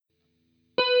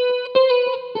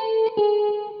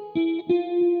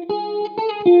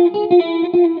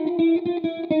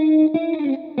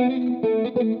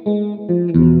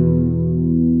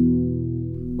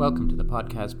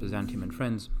podcast Byzantium and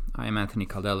Friends. I am Anthony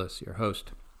Kaldelis, your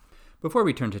host. Before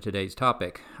we turn to today's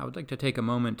topic, I would like to take a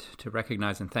moment to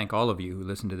recognize and thank all of you who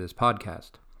listen to this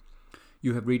podcast.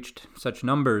 You have reached such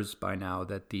numbers by now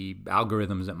that the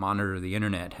algorithms that monitor the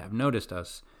internet have noticed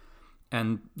us,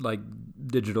 and like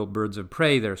digital birds of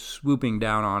prey, they're swooping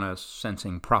down on us,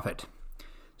 sensing profit.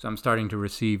 So I'm starting to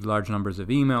receive large numbers of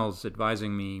emails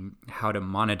advising me how to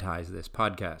monetize this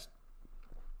podcast.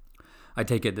 I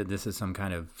take it that this is some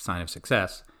kind of sign of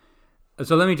success.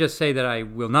 So let me just say that I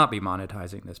will not be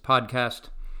monetizing this podcast,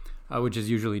 which is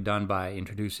usually done by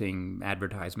introducing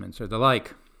advertisements or the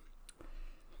like.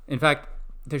 In fact,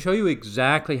 to show you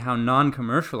exactly how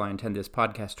non-commercial I intend this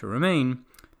podcast to remain,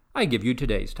 I give you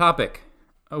today's topic,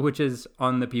 which is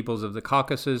on the peoples of the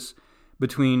Caucasus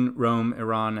between Rome,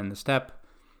 Iran, and the steppe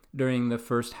during the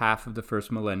first half of the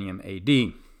first millennium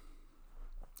AD.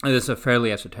 This is a fairly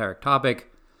esoteric topic,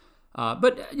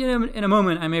 but in a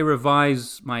moment I may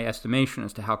revise my estimation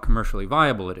as to how commercially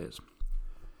viable it is.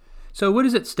 So what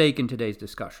is at stake in today's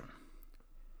discussion?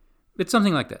 It's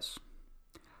something like this.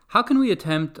 How can we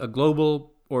attempt a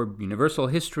global or universal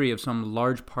history of some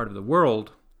large part of the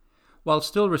world while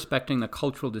still respecting the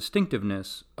cultural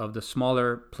distinctiveness of the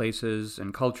smaller places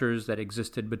and cultures that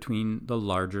existed between the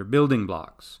larger building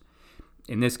blocks?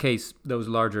 In this case, those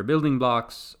larger building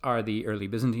blocks are the early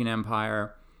Byzantine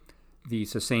Empire, the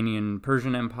Sasanian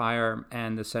Persian Empire,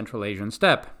 and the Central Asian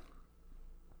steppe,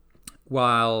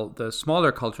 while the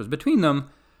smaller cultures between them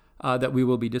that we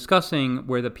will be discussing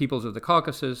were the peoples of the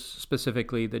Caucasus,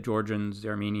 specifically the Georgians, the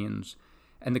Armenians,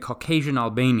 and the Caucasian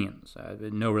Albanians,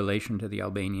 no relation to the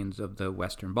Albanians of the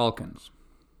Western Balkans.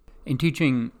 In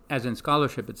teaching, as in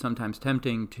scholarship, it's sometimes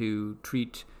tempting to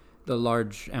treat the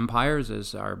large empires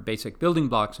as our basic building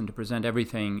blocks and to present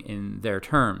everything in their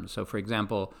terms. So, for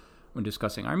example, when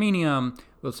discussing Armenia,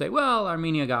 we'll say, well,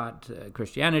 Armenia got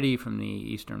Christianity from the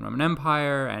Eastern Roman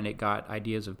Empire, and it got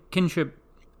ideas of kinship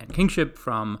and kingship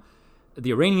from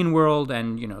the Iranian world,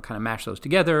 and, kind of mash those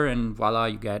together, and voila,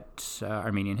 you get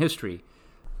Armenian history.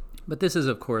 But this is,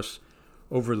 of course,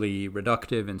 overly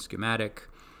reductive and schematic,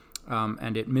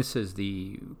 and it misses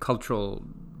the cultural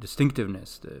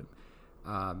distinctiveness,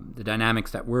 the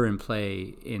dynamics that were in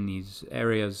play in these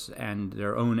areas and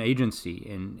their own agency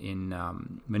in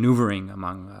maneuvering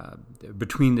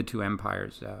between the two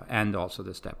empires and also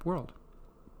the steppe world.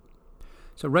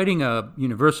 So writing a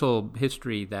universal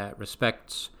history that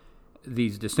respects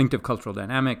these distinctive cultural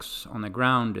dynamics on the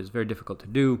ground is very difficult to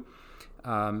do,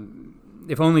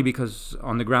 if only because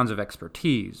on the grounds of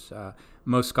expertise.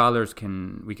 Most scholars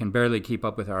we can barely keep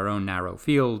up with our own narrow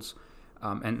fields,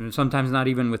 and sometimes not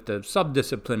even with the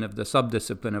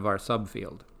subdiscipline of our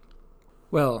subfield.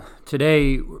 Well,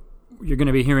 today you're going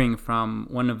to be hearing from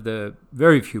one of the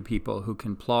very few people who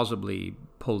can plausibly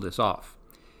pull this off.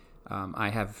 I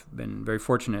have been very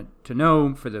fortunate to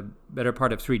know for the better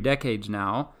part of 3 decades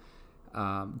now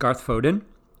Garth Foden,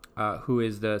 who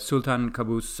is the Sultan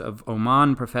Qaboos of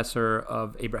Oman Professor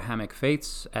of Abrahamic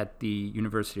Faiths at the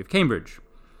University of Cambridge.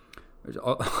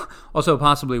 Also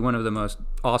possibly one of the most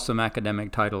awesome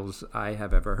academic titles I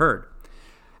have ever heard.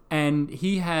 And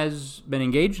he has been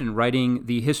engaged in writing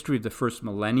the history of the first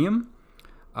millennium,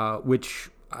 which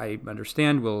I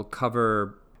understand will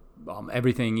cover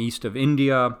everything east of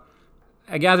India.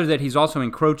 I gather that he's also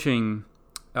encroaching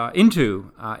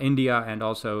into India and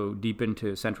also deep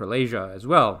into Central Asia as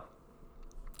well.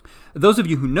 Those of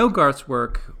you who know Garth's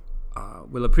work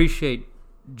will appreciate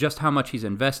just how much he's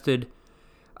invested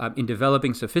in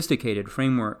developing sophisticated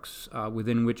frameworks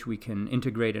within which we can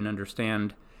integrate and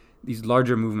understand these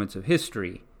larger movements of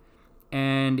history.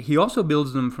 And he also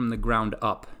builds them from the ground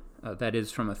up, that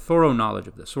is, from a thorough knowledge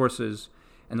of the sources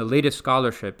and the latest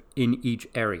scholarship in each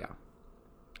area.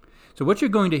 So what you're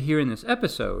going to hear in this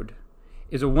episode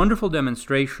is a wonderful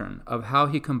demonstration of how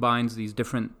he combines these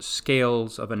different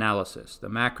scales of analysis, the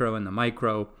macro and the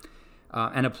micro,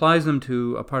 and applies them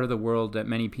to a part of the world that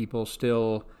many people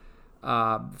still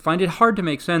find it hard to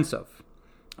make sense of.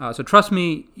 So trust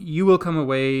me, you will come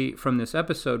away from this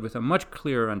episode with a much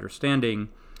clearer understanding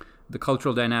of the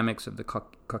cultural dynamics of the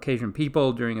Caucasian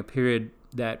people during a period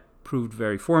that proved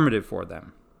very formative for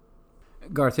them.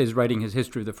 Garth is writing his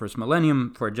history of the first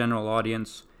millennium for a general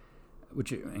audience,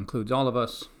 which includes all of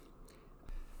us.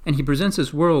 And he presents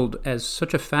this world as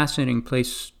such a fascinating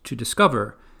place to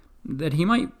discover that he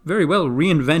might very well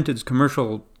reinvent its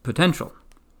commercial potential.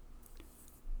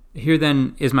 Here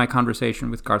then is my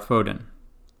conversation with Garth Foden.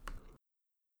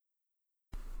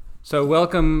 So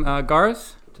welcome,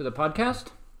 Garth, to the podcast.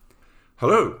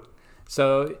 Hello.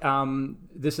 So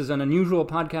this is an unusual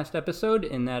podcast episode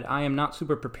in that I am not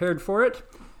super prepared for it.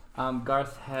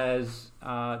 Garth has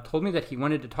told me that he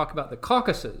wanted to talk about the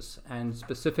Caucasus, and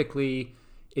specifically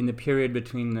in the period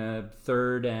between the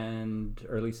 3rd and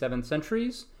early 7th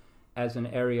centuries, as an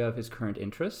area of his current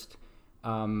interest.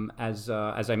 As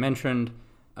I mentioned,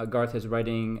 Garth is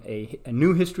writing a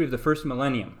new history of the first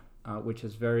millennium, which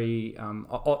is very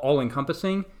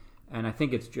all-encompassing, and I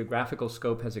think its geographical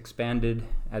scope has expanded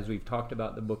as we've talked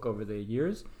about the book over the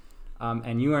years.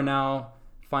 And you are now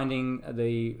finding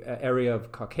the area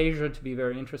of Caucasia to be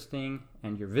very interesting,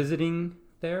 and you're visiting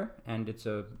there, and it's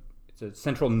a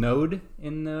central node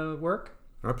in the work.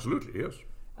 Absolutely, yes.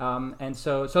 And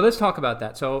so let's talk about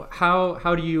that. So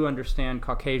how do you understand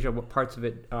Caucasia? What parts of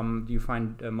it do you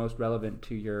find most relevant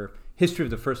to your history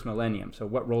of the first millennium? So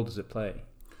what role does it play?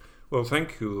 Well,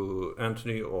 thank you,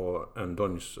 Anthony, or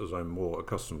Andonis, as I'm more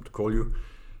accustomed to call you,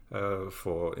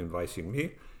 for inviting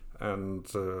me. And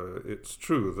it's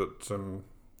true that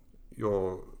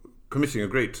you're committing a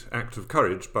great act of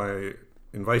courage by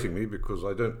inviting me, because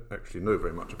I don't actually know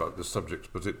very much about this subject,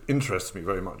 but it interests me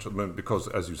very much at the moment because,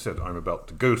 as you said, I'm about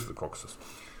to go to the Caucasus.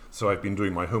 So I've been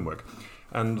doing my homework.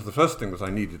 And the first thing that I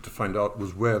needed to find out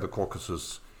was where the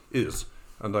Caucasus is.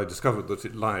 And I discovered that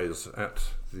it lies at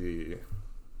the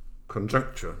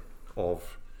conjuncture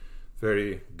of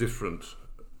very different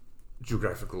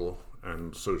geographical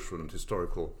and social and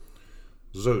historical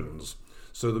zones.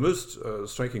 So the most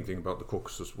striking thing about the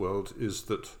Caucasus world is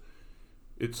that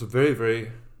it's a very,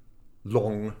 very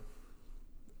long,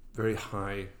 very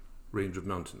high range of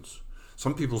mountains.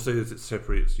 Some people say that it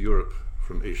separates Europe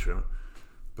from Asia,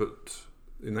 but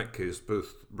in that case,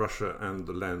 both Russia and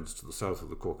the lands to the south of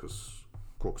the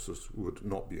Caucasus would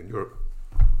not be in Europe.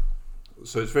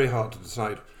 So it's very hard to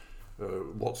decide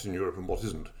what's in Europe and what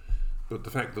isn't. But the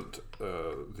fact that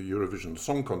the Eurovision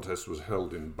Song Contest was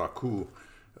held in Baku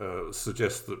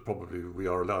suggests that probably we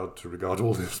are allowed to regard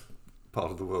all this part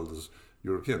of the world as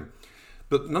European.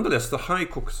 But nonetheless, the High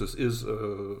Caucasus is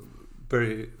a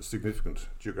very significant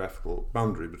geographical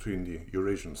boundary between the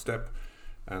Eurasian steppe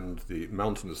and the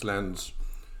mountainous lands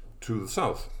to the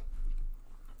south.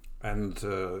 And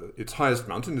its highest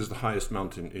mountain is the highest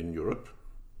mountain in Europe,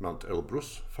 Mount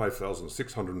Elbrus,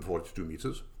 5,642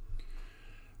 meters.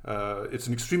 It's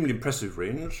an extremely impressive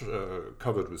range,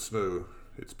 covered with snow,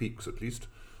 its peaks at least,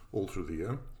 all through the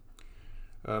year.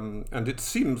 And it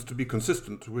seems to be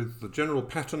consistent with the general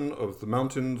pattern of the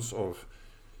mountains of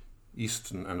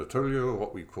eastern Anatolia, or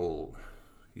what we call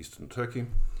eastern Turkey,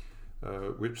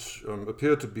 which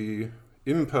appear to be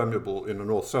impermeable in a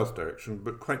north-south direction,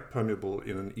 but quite permeable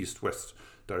in an east-west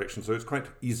direction. So it's quite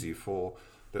easy for,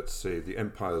 let's say, the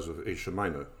empires of Asia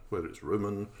Minor, whether it's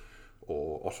Roman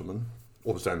or Ottoman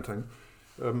or Byzantine,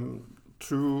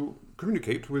 to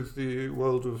communicate with the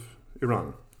world of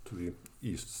Iran to the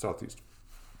east, southeast.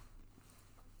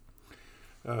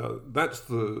 That's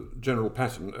the general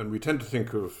pattern, and we tend to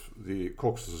think of the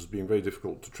Caucasus as being very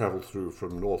difficult to travel through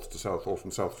from north to south or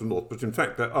from south to north, but in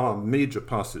fact there are major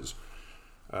passes.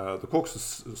 The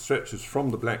Caucasus stretches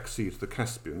from the Black Sea to the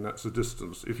Caspian. That's a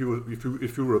distance. If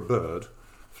you were a bird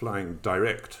flying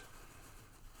direct,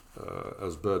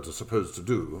 as birds are supposed to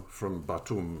do, from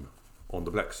Batum on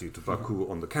the Black Sea to Baku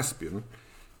on the Caspian,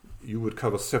 you would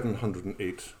cover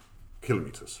 708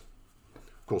 kilometers.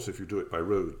 Of course, if you do it by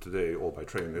road today or by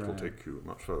train, it will take you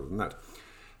much further than that.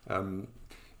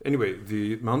 Anyway,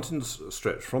 the mountains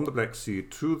stretch from the Black Sea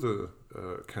to the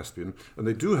Caspian, and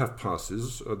they do have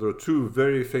passes. There are two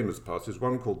very famous passes,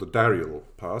 one called the Darial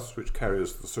Pass, which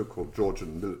carries the so-called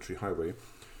Georgian military highway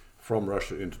from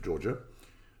Russia into Georgia.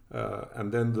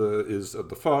 And then there is, at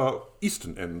the far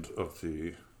eastern end of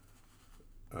the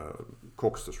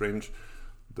Caucasus range,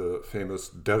 the famous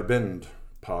Derbend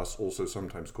Pass, also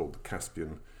sometimes called the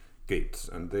Caspian Gates,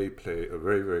 and they play a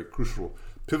very, very crucial,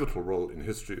 pivotal role in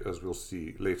history, as we'll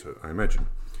see later, I imagine.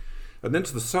 And then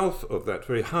to the south of that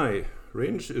very high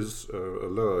range is a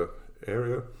lower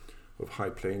area of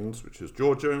high plains, which is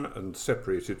Georgia, and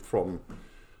separated from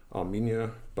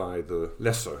Armenia by the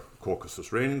lesser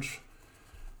Caucasus range,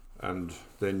 and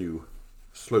then you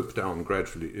slope down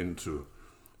gradually into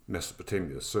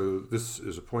Mesopotamia. So this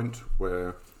is a point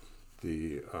where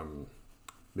the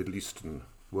Middle Eastern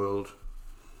world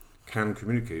can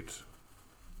communicate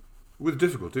with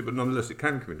difficulty, but nonetheless it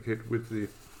can communicate with the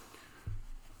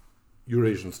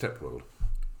Eurasian steppe world.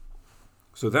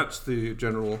 So that's the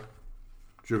general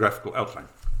geographical outline.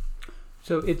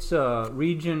 So it's a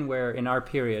region where in our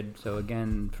period, so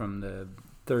again from the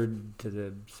 3rd to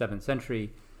the 7th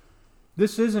century,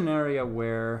 this is an area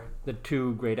where the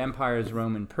two great empires,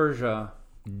 Rome and Persia,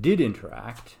 did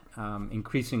interact,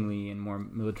 increasingly in more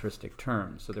militaristic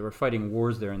terms. So they were fighting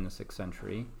wars there in the 6th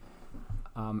century.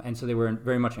 And so they were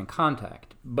very much in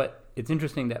contact. But it's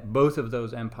interesting that both of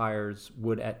those empires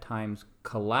would at times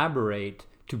collaborate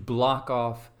to block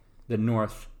off the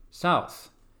north-south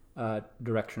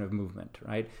direction of movement,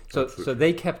 right? So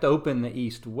they kept open the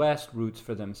east-west routes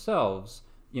for themselves,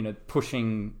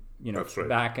 pushing,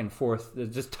 back and forth.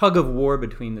 There's just tug of war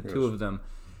between the two of them.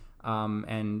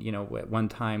 And, at one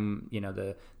time,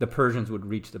 the Persians would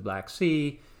reach the Black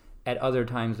Sea. At other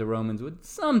times, the Romans would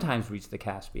sometimes reach the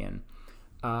Caspian.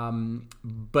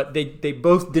 But they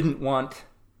both didn't want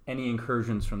any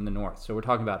incursions from the north. So we're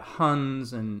talking about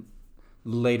Huns and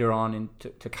later on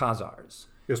into Khazars.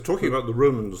 Yes, talking about the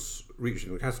Romans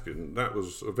reaching the Caspian, that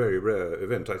was a very rare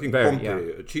event. I think Pompey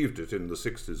achieved it in the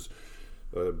 60s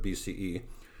BCE.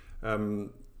 The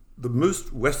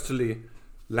most westerly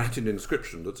Latin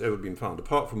inscription that's ever been found,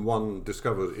 apart from one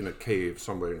discovered in a cave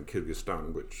somewhere in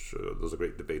Kyrgyzstan, which there's a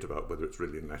great debate about whether it's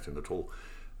really in Latin at all.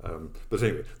 But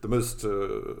anyway, the most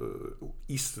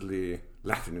easterly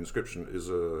Latin inscription is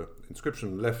an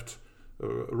inscription left, a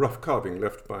rough carving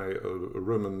left by a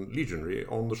Roman legionary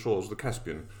on the shores of the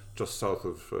Caspian, just south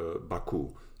of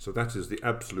Baku. So that is the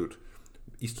absolute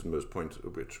easternmost point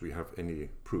at which we have any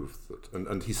proof that.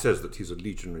 And he says that he's a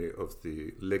legionary of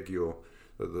the Legio,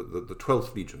 the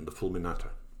 12th Legion, the Fulminata.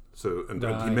 So and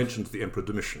he mentions the Emperor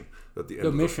Domitian at the end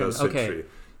of the first century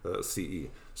CE.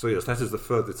 So yes, that is the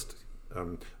furthest.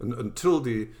 Until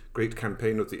the great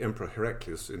campaign of the Emperor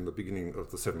Heraclius in the beginning of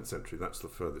the 7th century, that's the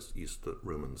furthest east that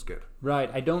Romans get.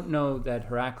 Right. I don't know that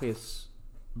Heraclius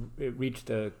reached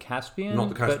the Caspian. Not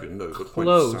the Caspian, no, but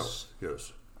close. Points south.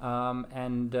 Yes.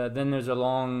 And then there's a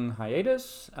long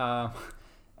hiatus.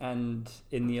 And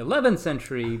in the 11th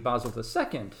century, Basil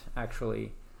II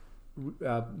actually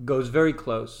goes very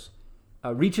close,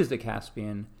 reaches the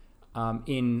Caspian,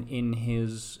 in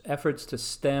his efforts to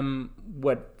stem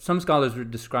what some scholars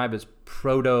would describe as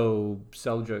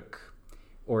proto-Seljuk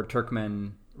or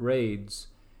Turkmen raids,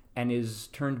 and is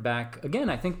turned back again,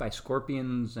 I think, by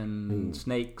scorpions and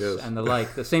snakes and the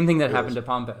like. The same thing that happened to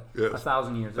Pompey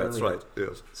 1,000 years earlier. That's right.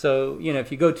 Yes. So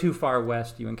if you go too far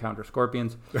west, you encounter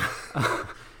scorpions.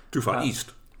 Too far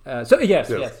east. Yes,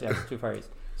 too far east.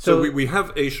 So we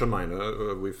have Asia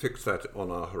Minor, we fixed that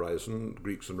on our horizon,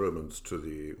 Greeks and Romans to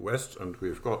the west, and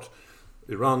we've got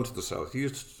Iran to the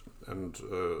southeast, and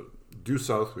due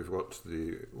south we've got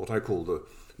what I call the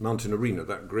mountain arena,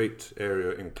 that great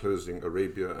area enclosing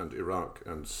Arabia and Iraq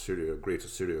and Syria, Greater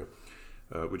Syria,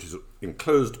 which is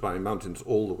enclosed by mountains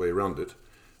all the way around it.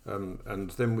 And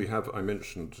then we have, I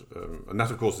mentioned, and that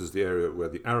of course is the area where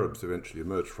the Arabs eventually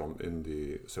emerged from in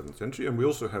the 7th century, and we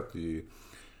also have the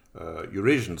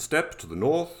Eurasian steppe to the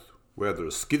north, where there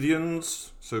are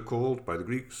Scythians, so-called by the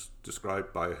Greeks,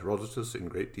 described by Herodotus in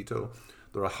great detail.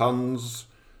 There are Huns,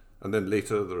 and then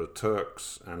later there are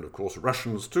Turks, and of course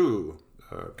Russians too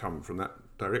come from that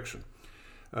direction.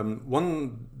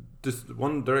 One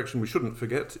direction we shouldn't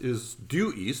forget is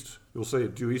due east. You'll say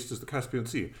due east is the Caspian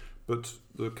Sea, but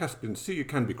the Caspian Sea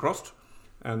can be crossed,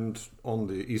 and on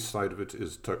the east side of it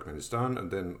is Turkmenistan and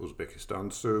then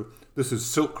Uzbekistan. So this is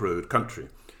Silk Road country.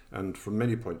 And from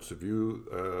many points of view,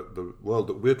 the world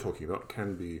that we're talking about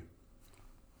can be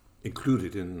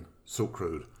included in Silk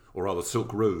Road, or rather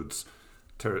Silk Roads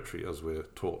territory, as we're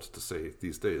taught to say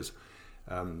these days.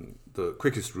 The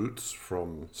quickest routes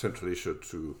from Central Asia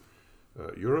to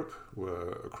Europe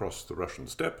were across the Russian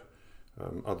steppe.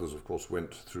 Others, of course,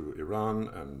 went through Iran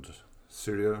and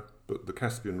Syria, but the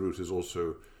Caspian route is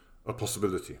also a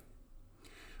possibility.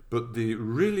 But the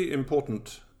really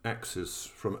important axis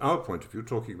from our point of view,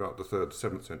 talking about the 3rd,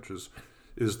 7th centuries,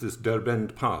 is this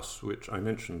Derbend Pass, which I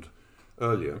mentioned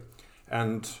earlier.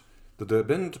 And the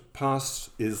Derbend Pass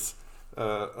is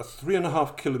a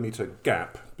 3.5 kilometer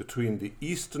gap between the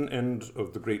eastern end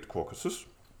of the Great Caucasus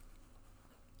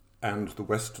and the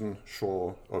western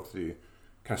shore of the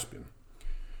Caspian.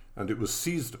 And it was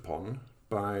seized upon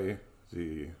by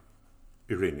the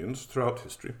Iranians throughout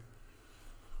history,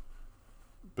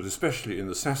 but especially in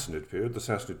the Sassanid period. The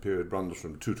Sassanid period runs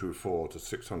from 224 to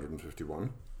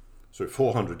 651, so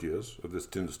 400 years of this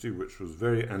dynasty, which was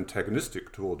very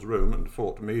antagonistic towards Rome and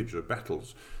fought major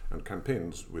battles and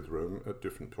campaigns with Rome at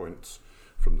different points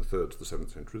from the 3rd to the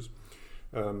 7th centuries.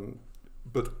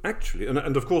 But actually,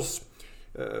 and of course,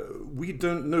 we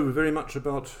don't know very much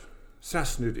about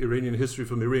Sassanid Iranian history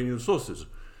from Iranian sources,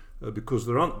 because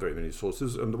there aren't very many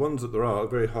sources, and the ones that there are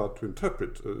very hard to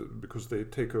interpret because they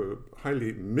take a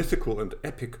highly mythical and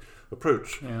epic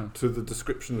approach to the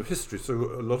description of history. So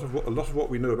a lot of what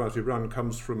we know about Iran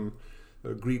comes from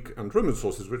Greek and Roman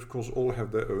sources, which of course all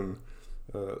have their own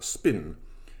spin.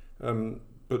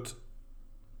 But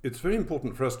it's very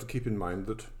important for us to keep in mind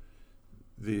that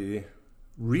the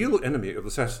real enemy of the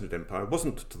Sassanid Empire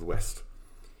wasn't to the west,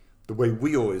 the way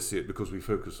we always see it because we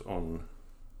focus on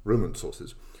Roman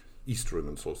sources, East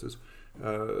Roman sources.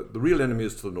 The real enemy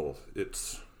is to the north.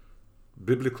 It's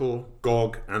biblical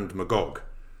Gog and Magog,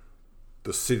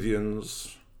 the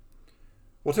Scythians,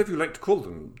 whatever you like to call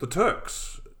them. The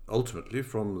Turks, ultimately,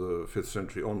 from the 5th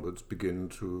century onwards, begin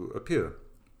to appear.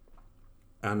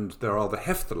 And there are the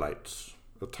Hephthalites,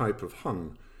 a type of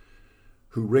Hun,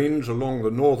 who range along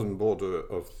the northern border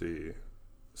of the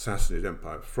Sassanid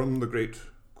Empire, from the great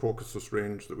Caucasus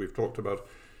range that we've talked about,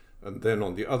 and then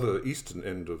on the other eastern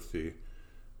end of the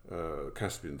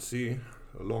Caspian Sea,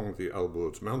 along the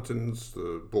Alborz Mountains,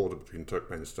 the border between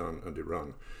Turkmenistan and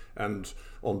Iran. And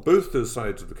on both those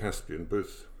sides of the Caspian,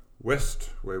 both west,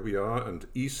 where we are, and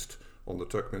east, on the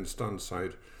Turkmenistan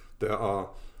side, there are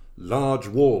large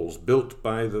walls built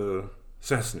by the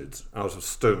Sassanids out of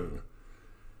stone,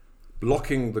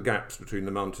 blocking the gaps between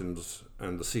the mountains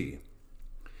and the sea.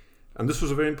 And this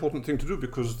was a very important thing to do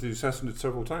because the Sassanids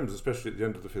several times, especially at the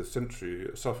end of the 5th century,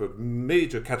 suffered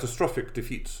major catastrophic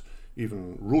defeats.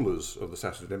 Even rulers of the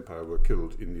Sassanid Empire were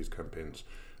killed in these campaigns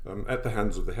at the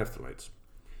hands of the Hephthalites.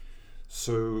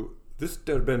 So this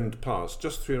Derbend Pass,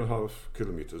 just 3.5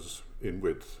 kilometers in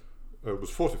width, was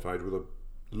fortified with a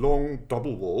long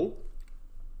double wall,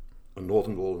 a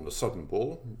northern wall and a southern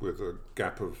wall, with a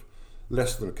gap of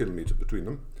less than a kilometer between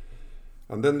them.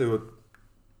 And then they were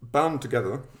bound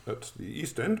together at the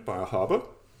east end by a harbour,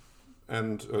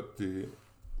 and at the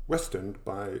west end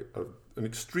by an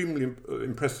extremely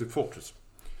impressive fortress,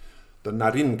 the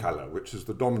Narinkala, which is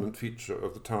the dominant feature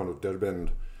of the town of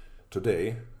Derbend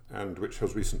today, and which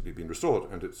has recently been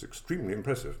restored, and it's extremely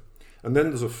impressive. And then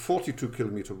there's a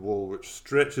 42-kilometre wall which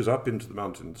stretches up into the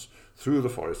mountains, through the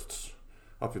forests,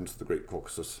 up into the Great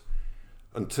Caucasus,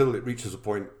 until it reaches a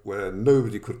point where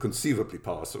nobody could conceivably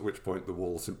pass, at which point the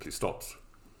wall simply stops.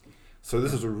 So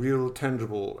this is a real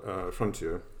tangible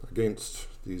frontier against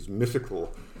these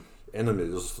mythical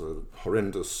enemies, the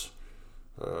horrendous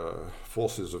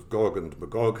forces of Gog and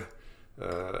Magog,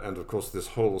 and of course this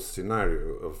whole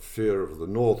scenario of fear of the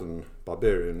northern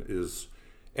barbarian is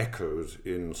echoed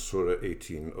in Surah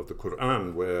 18 of the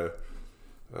Quran, where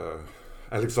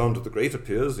Alexander the Great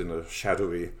appears in a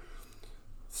shadowy,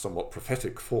 somewhat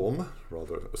prophetic form,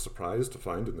 rather a surprise to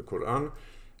find in the Quran,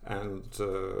 and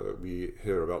we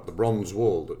hear about the bronze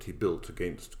wall that he built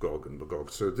against Gog and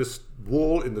Magog. So this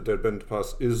wall in the Derbend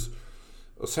Pass is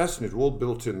a Sassanid wall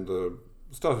built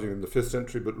starting in the 5th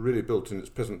century, but really built in its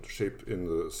present shape in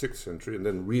the 6th century, and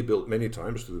then rebuilt many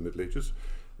times through the Middle Ages.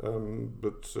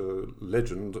 But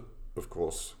legend, of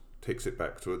course, takes it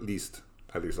back to at least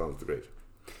Alexander the Great.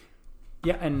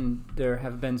 Yeah, and there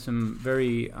have been some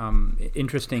very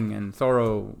interesting and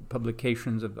thorough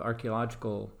publications of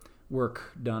archaeological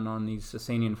work done on these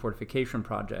Sasanian fortification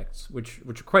projects, which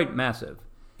are quite massive.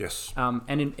 Yes.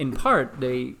 And in part,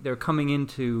 they're coming in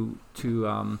to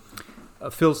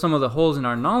fill some of the holes in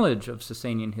our knowledge of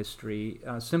Sasanian history.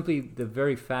 Simply the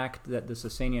very fact that the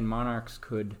Sasanian monarchs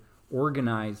could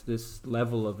organize this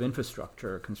level of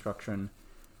infrastructure construction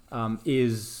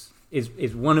is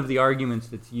one of the arguments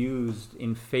that's used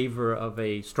in favor of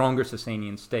a stronger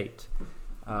Sasanian state,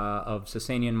 of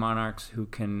Sasanian monarchs who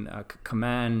can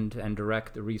command and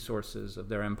direct the resources of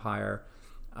their empire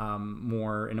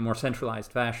in a more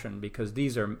centralized fashion, because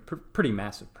these are pretty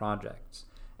massive projects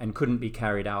and couldn't be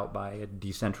carried out by a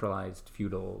decentralized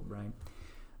feudal, right?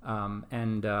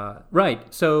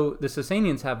 So the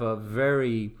Sasanians have a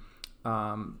very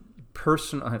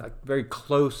personal, very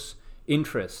close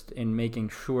interest in making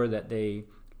sure that they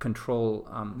control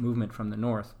movement from the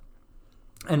north.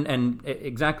 And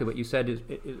exactly what you said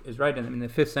is right. In the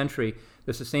 5th century,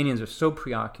 the Sasanians are so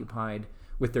preoccupied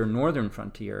with their northern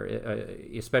frontier,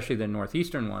 especially the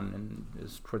northeastern one, and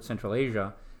is towards Central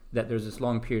Asia, that there's this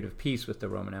long period of peace with the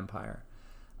Roman Empire.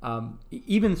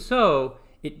 Even so,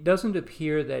 it doesn't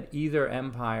appear that either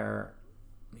empire,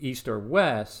 east or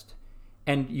west,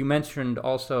 and you mentioned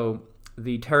also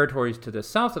the territories to the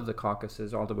south of the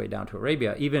Caucasus, all the way down to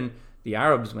Arabia, even the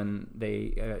Arabs, when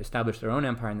they established their own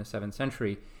empire in the 7th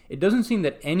century, it doesn't seem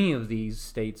that any of these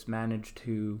states managed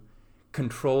to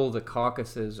control the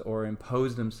Caucasus or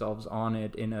impose themselves on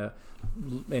it in a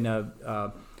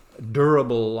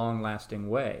durable, long-lasting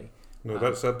way. No,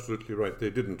 that's absolutely right. They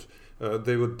didn't.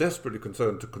 They were desperately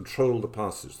concerned to control the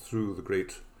passes through the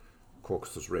Great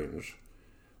Caucasus Range,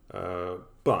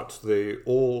 but they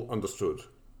all understood,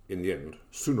 in the end,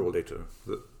 sooner or later,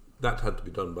 that had to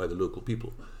be done by the local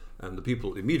people. And the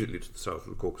people immediately to the south of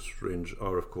the Caucasus Range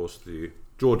are, of course, the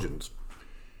Georgians,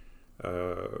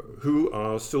 who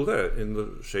are still there in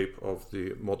the shape of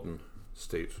the modern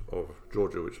state of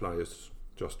Georgia, which lies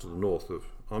just to the north of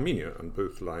Armenia, and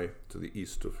both lie to the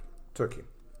east of Turkey.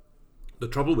 The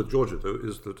trouble with Georgia, though,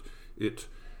 is that it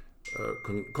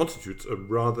constitutes a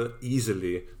rather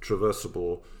easily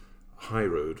traversable high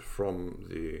road from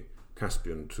the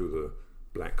Caspian to the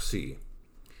Black Sea,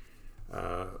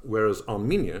 whereas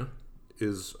Armenia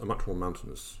is a much more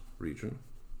mountainous region.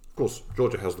 Of course,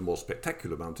 Georgia has the more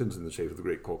spectacular mountains in the shape of the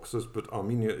Great Caucasus, but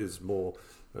Armenia is more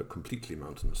completely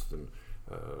mountainous than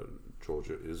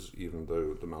Georgia is, even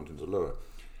though the mountains are lower.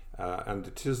 And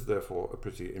it is therefore a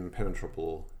pretty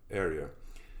impenetrable area.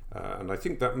 And I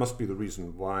think that must be the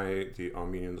reason why the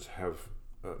Armenians have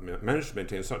managed to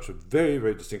maintain such a very,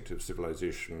 very distinctive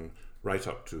civilization right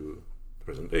up to the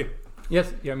present day.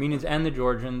 Yes, the Armenians and the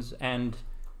Georgians and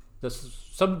the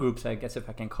subgroups, I guess if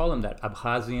I can call them that,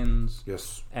 Abkhazians.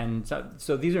 Yes. And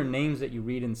so these are names that you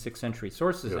read in 6th century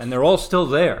sources, Yes. and they're all still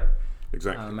there.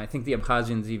 Exactly. I think the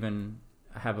Abkhazians even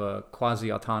have a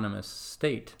quasi-autonomous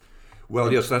state.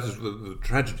 Well, yes, that is the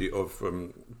tragedy of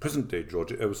present-day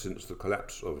Georgia ever since the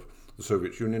collapse of the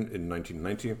Soviet Union in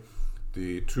 1990.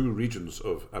 The two regions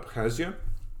of Abkhazia,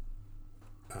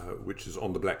 which is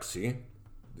on the Black Sea,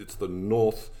 it's the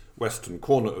northwestern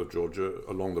corner of Georgia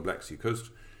along the Black Sea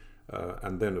coast,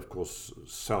 and then, of course,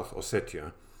 South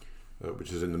Ossetia,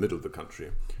 which is in the middle of the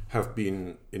country, have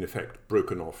been, in effect,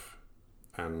 broken off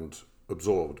and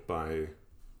absorbed by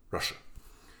Russia.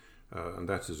 And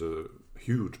that is a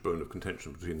huge bone of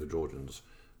contention between the Georgians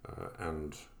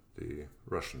and the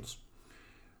Russians.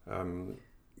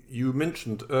 You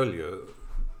mentioned earlier,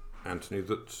 Anthony,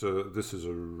 that this is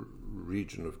a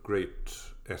region of great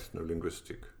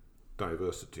ethno-linguistic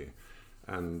diversity.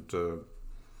 And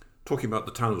talking about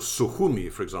the town of Sukhumi,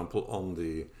 for example, on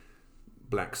the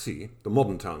Black Sea, the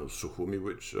modern town of Sukhumi,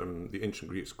 which the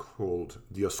ancient Greeks called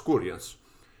Dioscurias,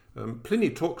 Pliny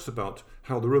talks about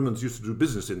how the Romans used to do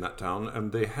business in that town,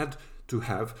 and they had to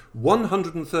have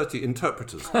 130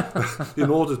 interpreters in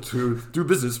order to do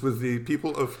business with the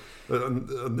people of... and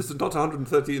this is not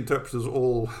 130 interpreters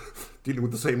all dealing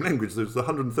with the same language. There's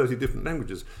 130 different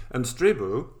languages. And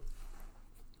Strabo,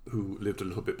 who lived a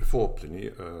little bit before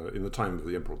Pliny, in the time of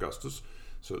the Emperor Augustus,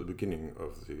 so at the beginning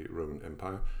of the Roman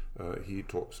Empire, he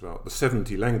talks about the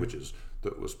 70 languages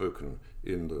that were spoken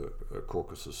in the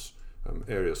Caucasus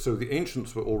area. So the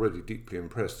ancients were already deeply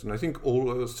impressed, and I think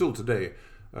still today,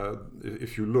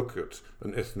 if you look at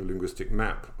an ethno-linguistic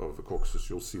map of the Caucasus,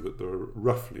 you'll see that there are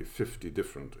roughly 50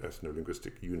 different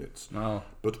ethno-linguistic units, Wow.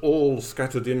 but all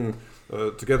scattered in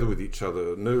together with each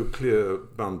other, no clear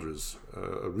boundaries,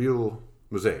 a real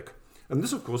mosaic. And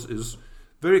this, of course, is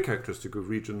very characteristic of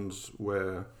regions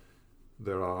where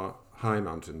there are high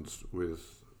mountains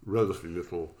with relatively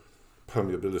little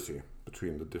permeability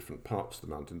between the different parts of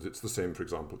the mountains. It's the same, for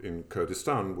example, in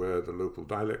Kurdistan, where the local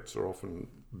dialects are often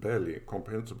barely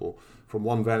comprehensible from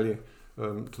one valley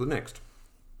to the next.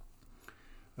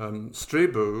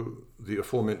 Strabo, the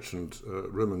aforementioned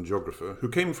Roman geographer, who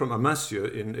came from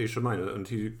Amasya in Asia Minor, and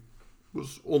he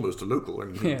was almost a local, I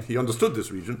mean, he understood this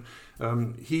region,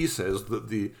 he says that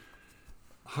the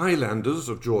highlanders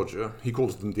of Georgia, he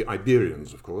calls them the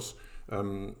Iberians, of course,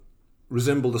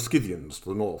 resemble the Scythians to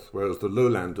the north, whereas the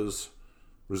lowlanders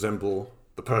resemble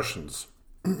the Persians.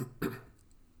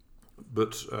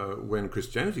 But when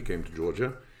Christianity came to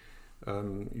Georgia,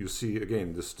 you see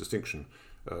again this distinction.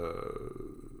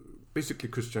 Basically,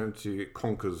 Christianity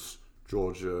conquers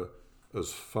Georgia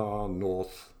as far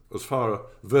north, as far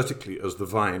vertically as the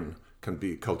vine can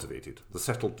be cultivated. The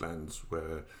settled lands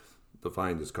where the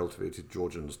vine is cultivated,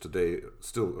 Georgians today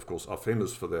still, of course, are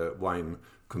famous for their wine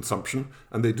consumption,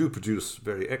 and they do produce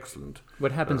very excellent.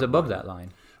 What happens above that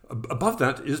line? Above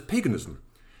that is paganism.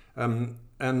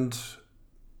 And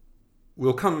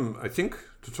we'll come, I think,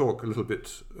 to talk a little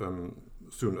bit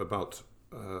soon about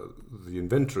the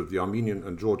inventor of the Armenian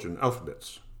and Georgian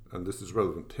alphabets, and this is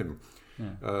relevant to him.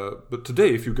 Yeah. But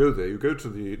today, if you go there, you go to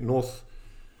the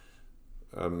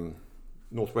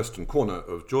northwestern corner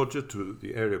of Georgia, to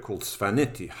the area called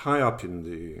Svaneti, high up in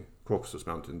the Caucasus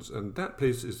Mountains, and that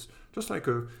place is just like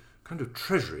a kind of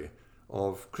treasury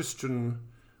of Christian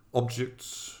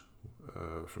objects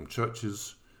from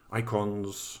churches,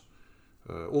 icons,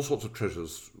 all sorts of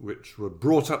treasures which were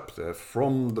brought up there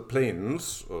from the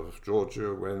plains of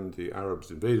Georgia when the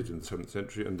Arabs invaded in the 7th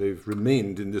century, and they've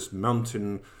remained in this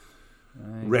mountain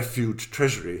refuge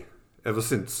treasury ever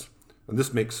since. And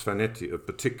this makes Svaneti a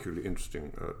particularly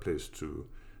interesting place to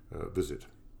visit.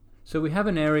 So we have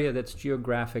an area that's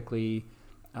geographically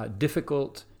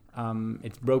difficult.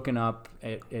 It's broken up.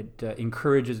 It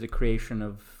encourages the creation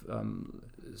of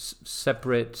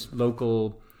separate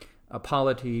local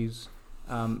polities.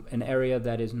 an area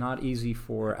that is not easy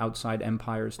for outside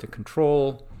empires to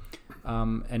control,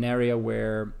 an area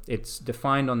where it's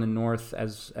defined on the north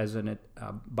as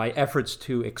by efforts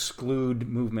to exclude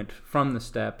movement from the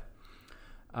steppe.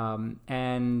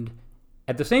 And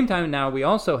at the same time now we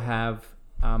also have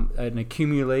an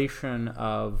accumulation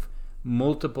of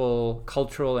multiple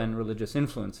cultural and religious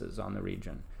influences on the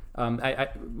region.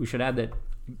 We should add that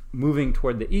moving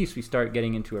toward the east, we start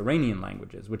getting into Iranian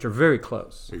languages, which are very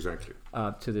close exactly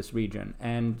to this region.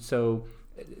 And so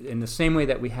in the same way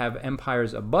that we have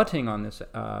empires abutting on this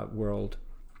world,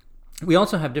 we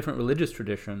also have different religious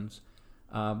traditions,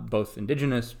 both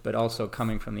indigenous but also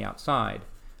coming from the outside.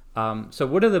 So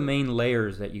what are the main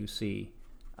layers that you see?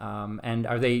 And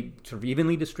are they sort of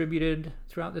evenly distributed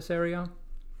throughout this area?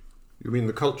 You mean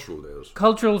the cultural layers?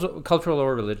 Cultural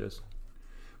or religious?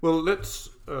 Well, let's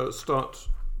start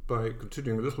by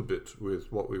continuing a little bit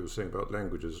with what we were saying about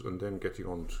languages and then getting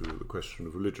on to the question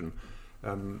of religion.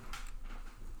 And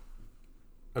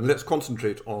let's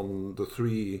concentrate on the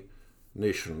three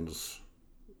nations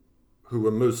who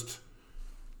were most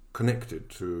connected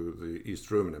to the East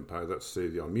Roman Empire. That's, say,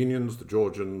 the Armenians, the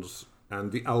Georgians,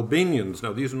 and the Albanians.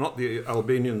 Now, these are not the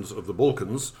Albanians of the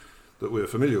Balkans that we're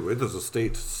familiar with as a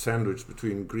state sandwiched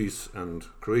between Greece and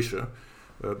Croatia.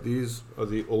 These are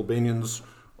the Albanians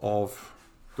of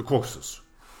the Caucasus.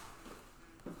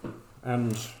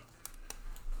 And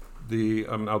the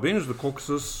Albanians of the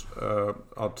Caucasus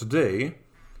are today,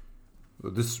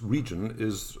 this region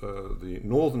is the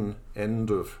northern end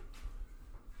of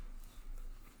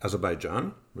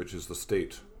Azerbaijan, which is the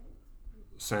state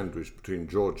sandwiched between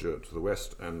Georgia to the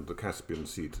west and the Caspian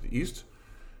Sea to the east,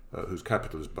 whose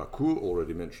capital is Baku,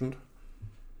 already mentioned.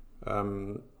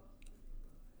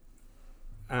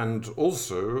 And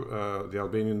also, the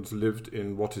Albanians lived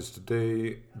in what is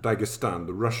today Dagestan,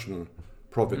 the Russian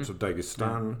province of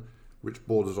Dagestan, which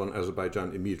borders on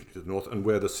Azerbaijan immediately to the north, and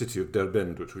where the city of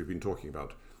Derbend, which we've been talking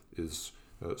about, is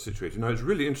situated. Now, it's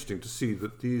really interesting to see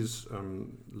that these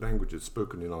languages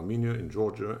spoken in Armenia, in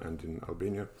Georgia, and in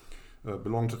Albania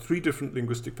belong to three different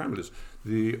linguistic families.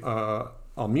 The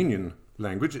Armenian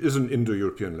language is an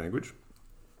Indo-European language,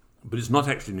 but it's not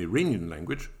actually an Iranian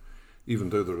language, even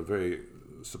though there are very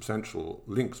substantial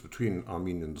links between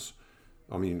Armenian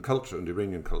culture and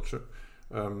Iranian culture.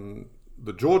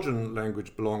 The Georgian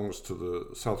language belongs to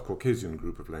the South Caucasian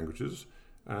group of languages,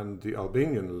 and the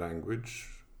Albanian language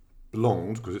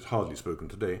belongs, because it's hardly spoken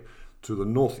today, to the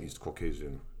Northeast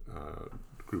Caucasian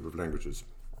group of languages.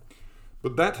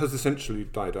 But that has essentially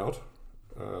died out,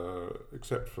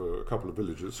 except for a couple of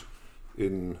villages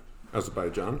in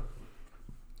Azerbaijan,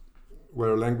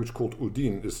 where a language called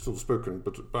Udin is still spoken,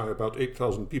 but by about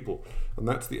 8,000 people. And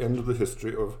that's the end of the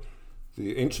history of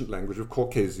the ancient language of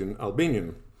Caucasian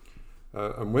Albanian.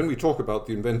 And when we talk about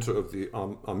the inventor of the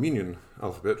Armenian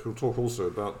alphabet, we'll talk also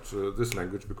about this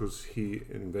language, because he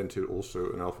invented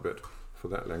also an alphabet for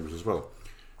that language as well.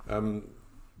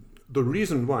 The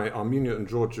reason why Armenia and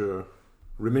Georgia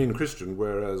remain Christian,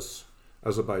 whereas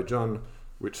Azerbaijan,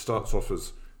 which starts off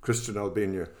as Christian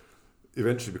Albania,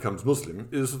 eventually becomes Muslim,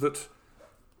 is that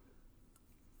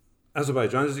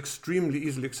Azerbaijan is extremely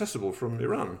easily accessible from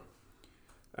Iran.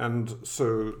 And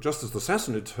so, just as the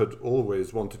Sassanids had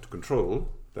always wanted to control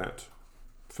that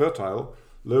fertile,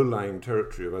 low-lying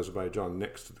territory of Azerbaijan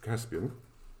next to the Caspian,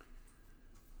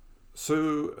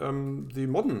 so the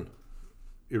modern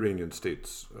Iranian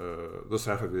states, the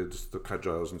Safavids, the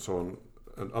Qajars, and so on,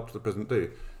 and up to the present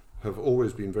day, have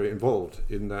always been very involved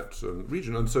in that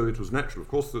region. And so it was natural, of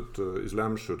course, that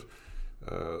Islam should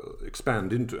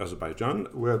expand into Azerbaijan,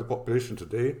 where the population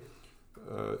today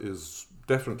is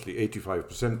definitely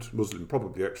 85% Muslim,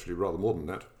 probably actually rather more than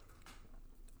that.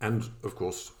 And, of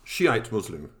course, Shiite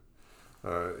Muslim.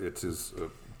 It is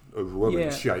an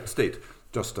overwhelmingly Shiite state,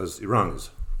 just as Iran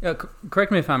is. Yeah,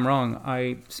 correct me if I'm wrong.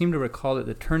 I seem to recall that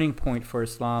the turning point for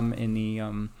Islam in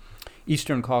the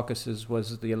Eastern Caucasus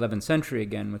was the 11th century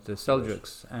again with the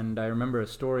Seljuks. And I remember a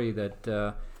story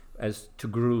that as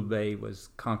Tughrul Bey was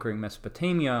conquering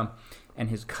Mesopotamia, and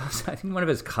his cousin, I think one of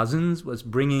his cousins, was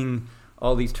bringing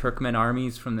all these Turkmen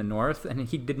armies from the north, and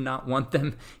he did not want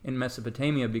them in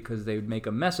Mesopotamia because they would make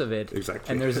a mess of it.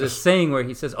 Exactly. And there's this saying where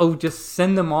he says, just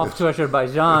send them off to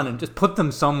Azerbaijan and just put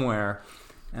them somewhere.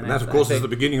 And that, of course, is the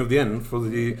beginning of the end for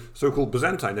the so-called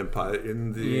Byzantine Empire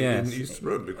in East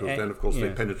Rome, because then, of course,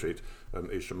 they penetrate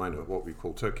Asia Minor, what we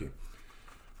call Turkey.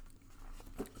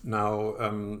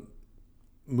 Now,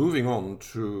 moving on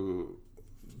to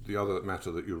the other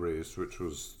matter that you raised, which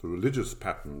was the religious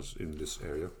patterns in this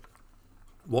area,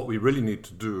 what we really need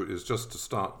to do is just to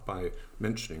start by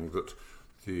mentioning that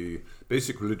the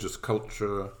basic religious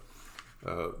culture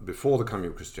before the coming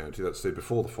of Christianity, let's say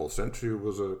before the 4th century,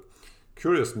 was a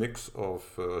curious mix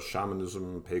of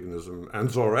shamanism, paganism,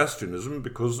 and Zoroastrianism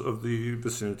because of the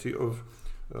vicinity of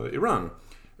Iran.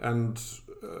 And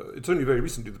it's only very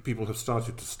recently that people have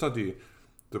started to study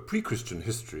the pre-Christian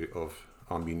history of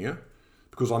Armenia,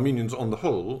 because Armenians on the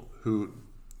whole, who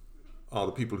are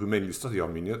the people who mainly study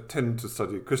Armenia, tend to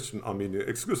study Christian Armenia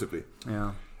exclusively.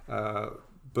 Yeah.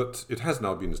 But it has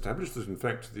now been established that, in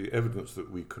fact, the evidence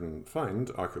that we can find,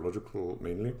 archaeological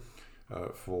mainly,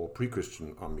 for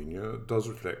pre-Christian Armenia does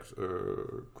reflect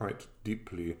a quite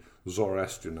deeply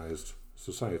Zoroastrianized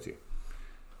society.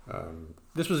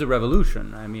 This was a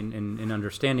revolution, I mean, in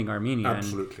understanding Armenia.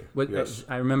 Absolutely, And yes.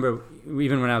 I remember,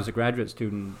 even when I was a graduate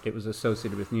student, it was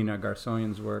associated with Nina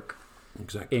Garsoyan's work.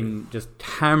 Exactly. In just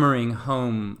hammering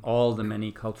home all the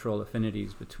many cultural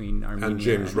affinities between Armenia and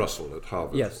James Russell at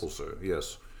Harvard. Yes. Also.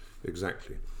 Yes,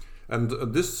 exactly. And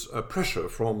this pressure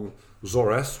from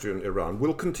Zoroastrian Iran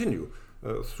will continue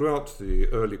throughout the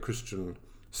early Christian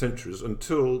centuries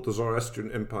until the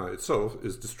Zoroastrian Empire itself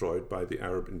is destroyed by the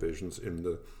Arab invasions in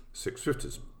the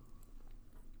 650s.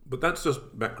 But that's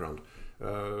just background.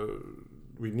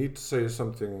 We need to say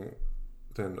something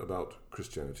then about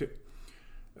Christianity.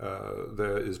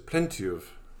 There is plenty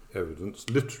of evidence,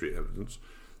 literary evidence,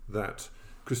 that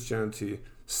Christianity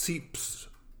seeps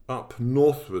up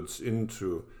northwards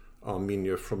into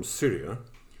Armenia from Syria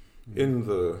in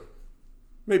the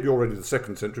maybe already the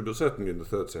 2nd century, but certainly in the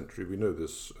 3rd century. We know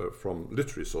this from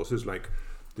literary sources like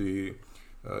the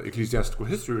ecclesiastical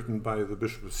history written by the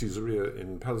Bishop of Caesarea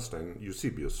in Palestine,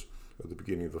 Eusebius, at the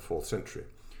beginning of the 4th century.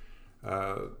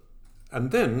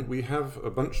 And then we have a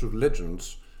bunch of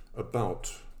legends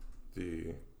about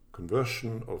the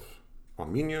conversion of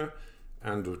Armenia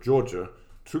and of Georgia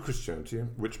to Christianity,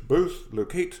 which both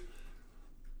locate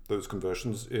those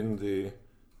conversions in the,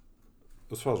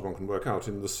 as far as one can work out,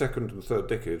 in the 2nd and 3rd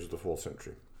decades of the 4th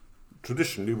century.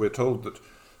 Traditionally, we're told that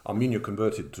Armenia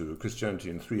converted to Christianity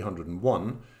in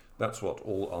 301. That's what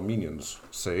all Armenians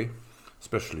say,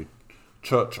 especially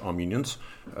church Armenians.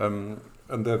 And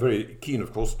they're very keen,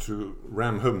 of course, to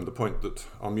ram home the point that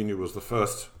Armenia was the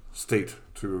first state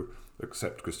to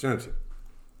accept Christianity.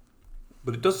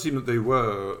 But it does seem that they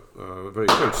were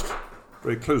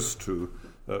very close to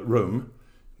Rome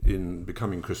in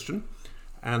becoming Christian.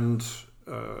 And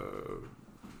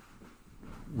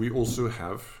we also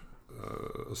have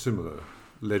a similar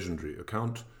legendary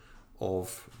account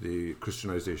of the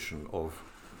Christianization of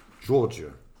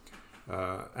Georgia.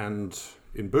 And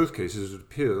in both cases, it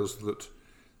appears that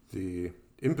the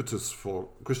impetus for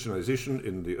Christianization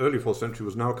in the early 4th century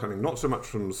was now coming not so much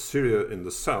from Syria in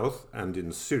the south and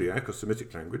in Syriac, a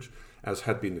Semitic language, as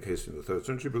had been the case in the 3rd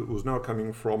century, but it was now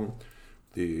coming from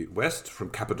the west,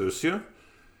 from Cappadocia,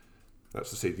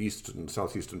 that's to say the eastern,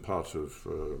 southeastern part of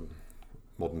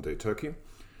modern-day Turkey,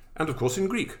 and of course in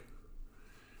Greek.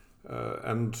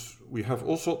 And we have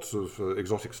all sorts of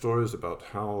exotic stories about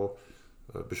how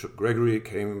Bishop Gregory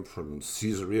came from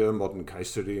Caesarea, modern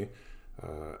Kayseri,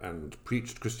 and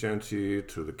preached Christianity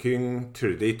to the king,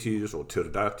 Tiridates, or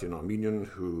Tirdat in Armenian,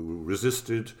 who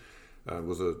resisted,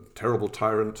 was a terrible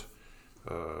tyrant,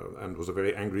 and was a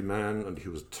very angry man, and he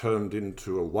was turned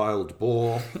into a wild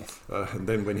boar, and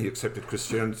then when he accepted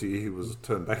Christianity, he was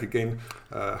turned back again.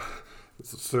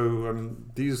 So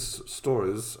these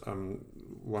stories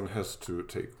one has to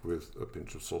take with a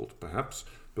pinch of salt, perhaps,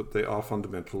 but they are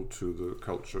fundamental to the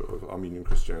culture of Armenian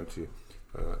Christianity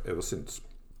ever since.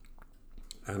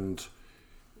 And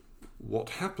what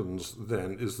happens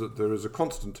then is that there is a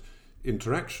constant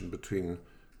interaction between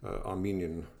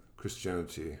Armenian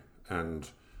Christianity and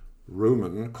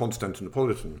Roman,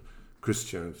 Constantinopolitan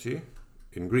Christianity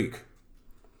in Greek.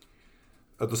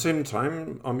 At the same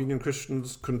time, Armenian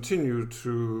Christians continue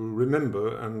to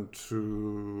remember and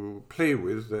to play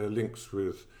with their links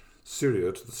with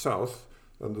Syria to the south,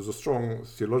 and there's a strong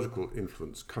theological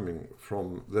influence coming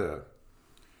from there.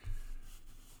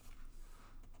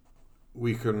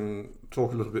 We can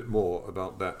talk a little bit more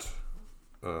about that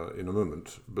in a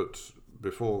moment, but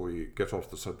before we get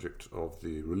off the subject of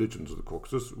the religions of the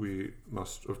Caucasus, we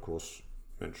must, of course,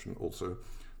 mention also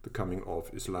the coming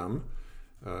of Islam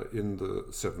in the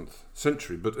 7th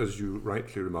century. But as you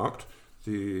rightly remarked,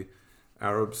 the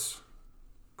Arabs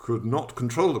could not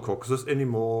control the Caucasus any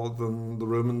more than the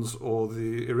Romans or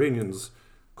the Iranians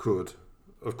could.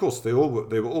 Of course, they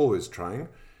were always trying.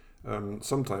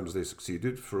 Sometimes they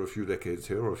succeeded for a few decades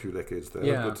here or a few decades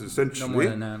there, but essentially no more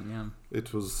than that,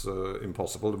 it was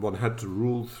impossible, and one had to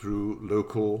rule through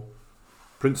local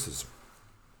princes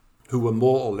who were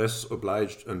more or less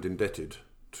obliged and indebted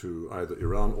to either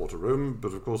Iran or to Rome,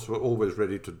 but of course were always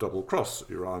ready to double-cross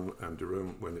Iran and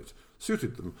Rome when it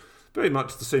suited them. Very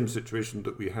much the same situation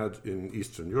that we had in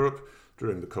Eastern Europe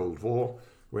during the Cold War,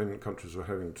 when countries were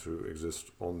having to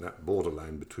exist on that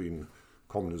borderline between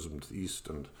communism to the east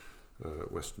and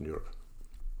Western Europe.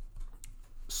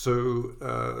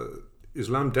 So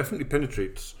Islam definitely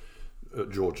penetrates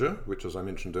Georgia, which, as I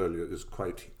mentioned earlier, is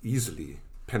quite easily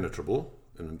penetrable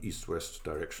in an east-west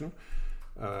direction.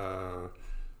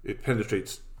 It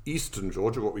penetrates eastern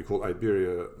Georgia, what we call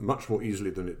Iberia, much more easily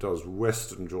than it does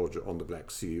western Georgia on the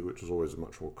Black Sea, which is always a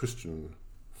much more Christian,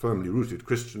 firmly rooted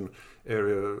Christian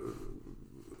area,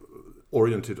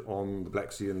 oriented on the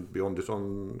Black Sea and beyond it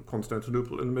on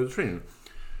Constantinople and the Mediterranean.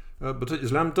 But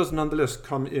Islam does nonetheless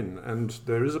come in, and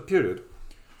there is a period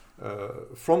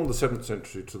from the 7th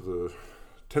century to the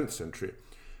 10th century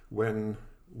when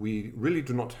we really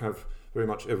do not have very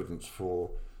much evidence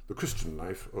for the Christian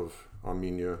life of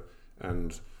Armenia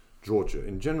and Georgia.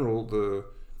 In general, the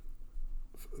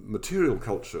material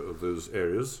culture of those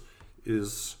areas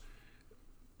is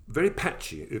very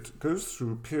patchy. It goes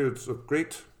through periods of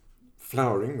great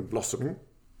flowering and blossoming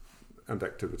and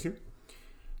activity,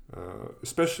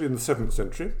 especially in the 7th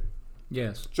century.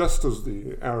 Yes. Just as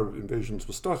the Arab invasions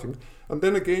were starting, and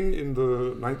then again in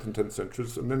the 9th and 10th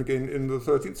centuries, and then again in the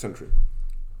 13th century.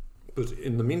 But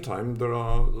in the meantime, there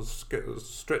are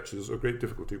stretches of great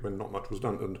difficulty when not much was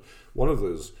done, and one of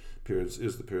those periods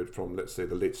is the period from, let's say,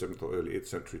 the late 7th or early 8th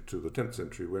century to the 10th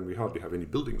century, when we hardly have any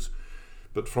buildings.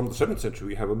 But from the 7th century,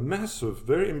 we have a mass of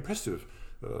very impressive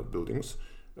buildings,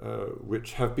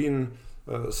 which have been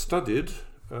studied,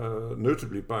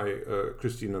 notably by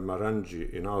Christina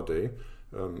Marangi in our day,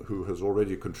 who has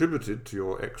already contributed to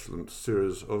your excellent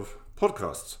series of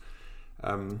podcasts.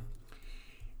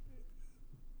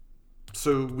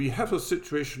 So we have a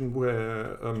situation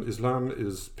where Islam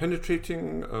is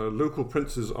penetrating, local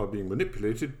princes are being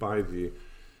manipulated by the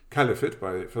Caliphate,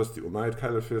 by first the Umayyad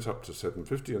Caliphate up to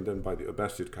 750, and then by the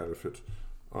Abbasid Caliphate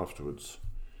afterwards.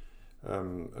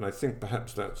 And I think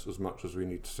perhaps that's as much as we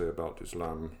need to say about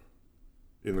Islam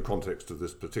in the context of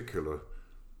this particular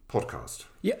podcast.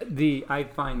 Yeah, I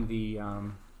find the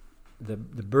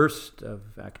burst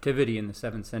of activity in the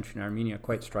 7th century in Armenia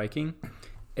quite striking,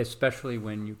 especially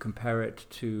when you compare it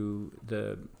to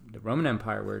the Roman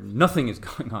Empire, where nothing is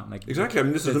going on. Like exactly. I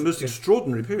mean, this is the most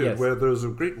extraordinary period, yes, where there is a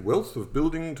great wealth of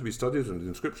building to be studied and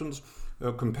inscriptions.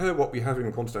 Compare what we have in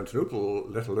Constantinople,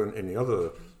 let alone any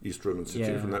other East Roman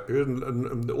city from that period,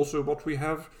 and also what we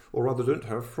have, or rather don't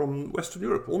have, from Western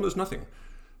Europe. Almost nothing.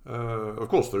 Of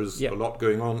course, there is a lot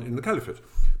going on in the Caliphate,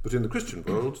 but in the Christian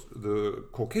world, the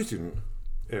Caucasian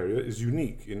area is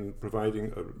unique in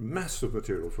providing a massive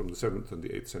material from the 7th and the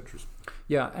 8th centuries.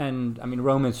 Yeah, and I mean,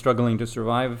 Rome is struggling to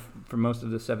survive for most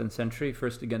of the 7th century,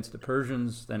 first against the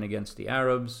Persians, then against the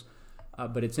Arabs.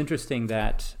 But it's interesting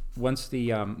that once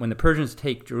when the Persians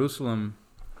take Jerusalem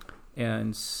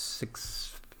in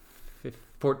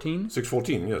 614,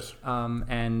 yes.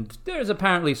 And there's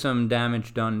apparently some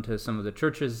damage done to some of the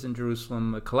churches in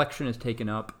Jerusalem. A collection is taken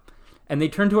up, and they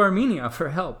turn to Armenia for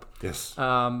help. Yes.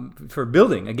 For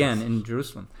building again in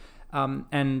Jerusalem.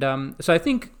 So I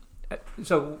think,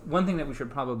 so one thing that we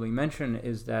should probably mention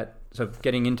is that, so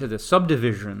getting into the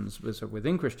subdivisions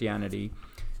within Christianity,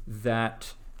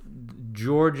 that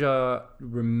Georgia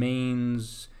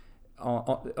remains,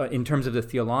 in terms of the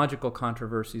theological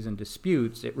controversies and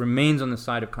disputes, it remains on the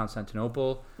side of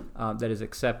Constantinople, that is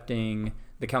accepting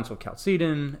the Council of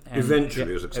Chalcedon. And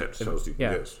eventually is accepted Chalcedon,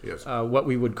 yes. What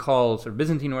we would call sort of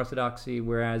Byzantine Orthodoxy,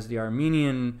 whereas the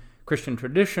Armenian Christian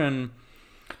tradition,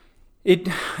 it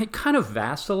kind of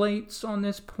vacillates on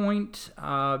this point.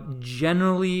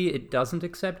 Generally, it doesn't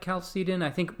accept Chalcedon.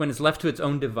 I think when it's left to its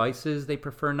own devices, they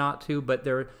prefer not to, but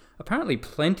there are apparently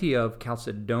plenty of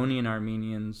Chalcedonian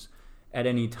Armenians at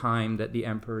any time that the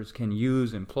emperors can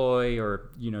employ,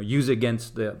 or use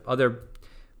against the other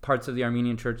parts of the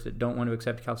Armenian church that don't want to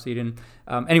accept Chalcedon.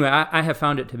 Anyway, I have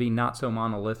found it to be not so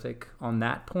monolithic on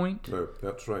that point. No,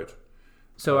 that's right.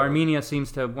 So Armenia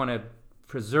seems to want to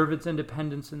preserve its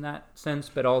independence in that sense,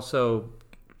 but also,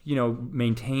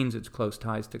 maintains its close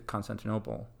ties to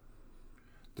Constantinople.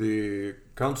 The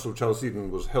Council of Chalcedon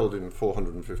was held in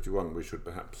 451, we should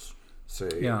perhaps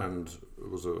say, and it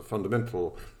was a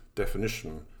fundamental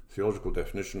theological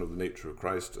definition of the nature of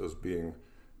Christ as being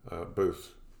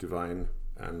both divine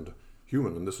and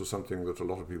human, and this was something that a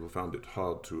lot of people found it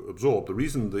hard to absorb. The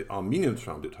reason the Armenians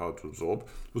found it hard to absorb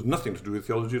was nothing to do with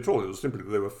theology at all. It was simply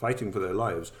that they were fighting for their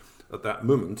lives at that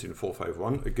moment in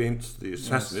 451 against the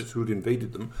Sassanids who had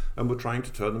invaded them and were trying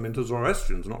to turn them into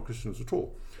Zoroastrians, not Christians at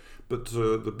all. But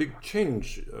the big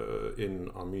change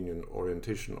in Armenian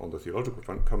orientation on the theological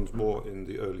front comes more in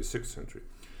the early 6th century.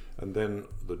 And then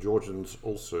the Georgians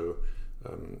also,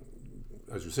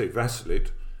 as you say,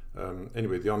 vacillate.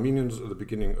 Anyway, the Armenians at the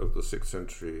beginning of the 6th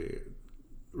century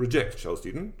reject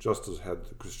Chalcedon, just as had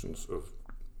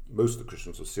most of the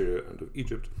Christians of Syria and of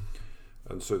Egypt.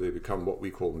 And so they become what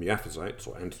we call Miaphysites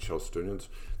or anti-Chalcedonians.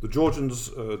 The Georgians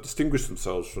distinguish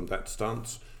themselves from that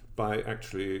stance by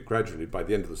actually gradually, by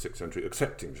the end of the 6th century,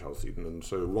 accepting Chalcedon. And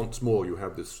so once more you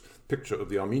have this picture of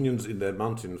the Armenians in their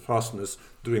mountain fastness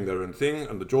doing their own thing,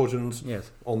 and the Georgians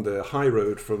on their high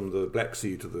road from the Black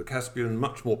Sea to the Caspian,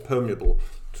 much more permeable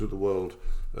to the world,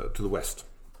 to the west.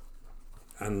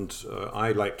 And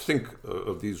I like to think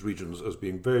of these regions as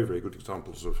being very, very good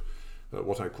examples of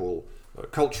what I call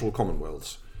cultural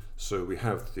commonwealths. So we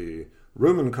have the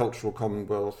Roman cultural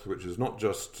commonwealth, which is not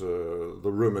just the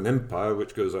Roman Empire,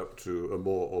 which goes up to a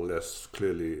more or less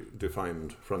clearly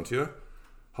defined frontier.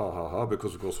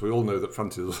 Because of course we all know that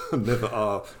frontiers never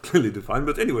are clearly defined.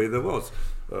 But anyway, there was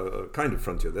a kind of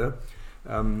frontier there.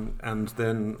 And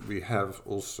then we have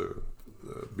also,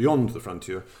 beyond the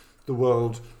frontier, the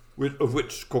world of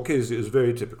which Caucasia is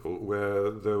very typical, where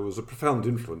there was a profound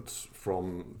influence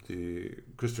from the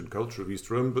Christian culture of East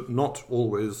Rome, but not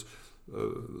always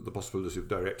the possibility of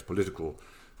direct political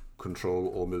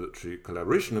control or military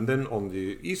collaboration. And then on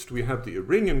the east we have the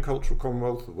Iranian cultural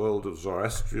commonwealth, the world of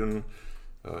Zoroastrian,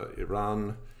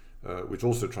 Iran, which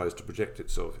also tries to project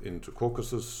itself into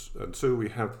Caucasus. And so we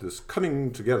have this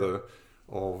coming together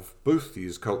of both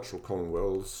these cultural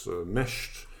commonwealths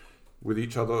meshed with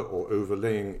each other or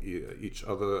overlaying each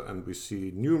other, and we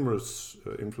see numerous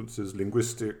influences,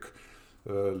 linguistic,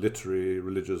 literary,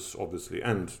 religious, obviously,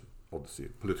 and obviously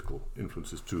political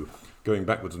influences too, going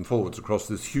backwards and forwards across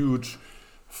this huge,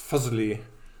 fuzzily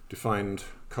defined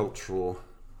cultural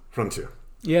frontier.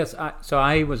 Yes, so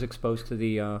I was exposed to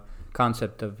the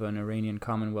concept of an Iranian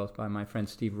Commonwealth by my friend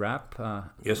Steve Rapp.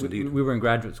 Yes, indeed. We were in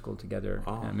graduate school together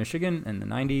in Michigan in the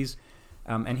 90s,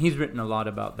 and he's written a lot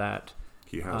about that.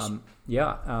 He has.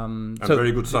 And so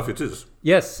very good stuff it is.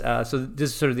 Yes, so this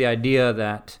is sort of the idea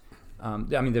that,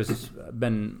 there's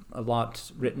been a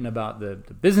lot written about the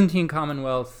Byzantine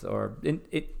Commonwealth, or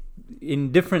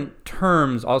in different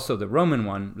terms, also the Roman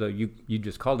one, though you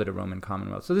just called it a Roman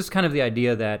Commonwealth. So this is kind of the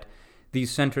idea that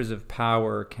these centers of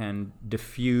power can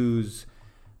diffuse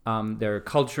their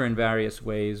culture in various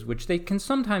ways, which they can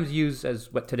sometimes use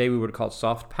as what today we would call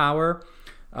soft power.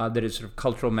 That is sort of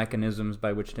cultural mechanisms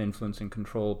by which to influence and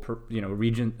control,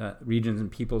 regions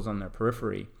and peoples on their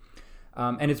periphery.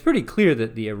 And it's pretty clear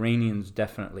that the Iranians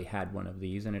definitely had one of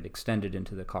these, and it extended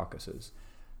into the Caucasus.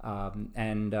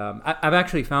 I've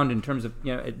actually found, in terms of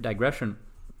digression,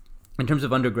 in terms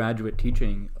of undergraduate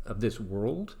teaching of this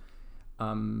world,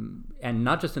 and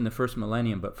not just in the first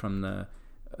millennium, but from the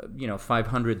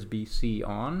 500s BC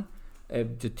on,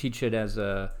 to teach it as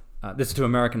this is to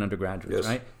American undergraduates, yes.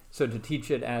 Right? So to teach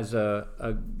it as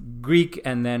a Greek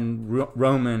and then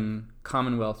Roman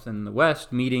Commonwealth in the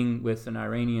West, meeting with an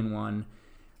Iranian one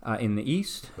in the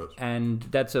East, yes. And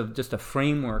that's just a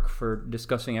framework for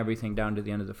discussing everything down to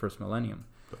the end of the first millennium.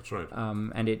 That's right.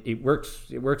 And it works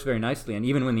very nicely. And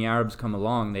even when the Arabs come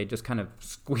along, they just kind of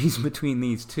squeeze between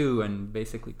these two and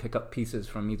basically pick up pieces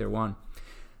from either one.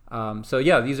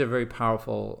 These are very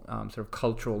powerful sort of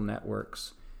cultural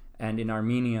networks. And in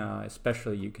Armenia,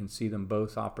 especially, you can see them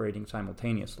both operating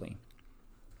simultaneously.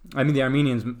 The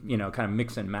Armenians, kind of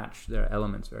mix and match their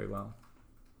elements very well.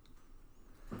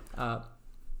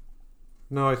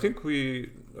 Now, I think we,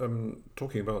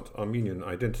 talking about Armenian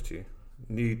identity,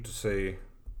 need to say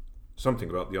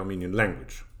something about the Armenian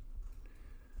language,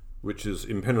 which is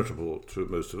impenetrable to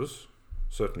most of us,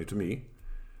 certainly to me,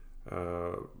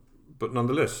 but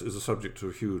nonetheless is a subject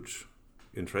of huge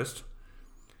interest.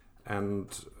 And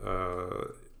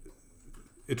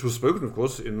it was spoken, of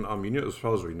course, in Armenia, as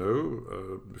far as we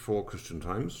know, before Christian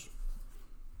times,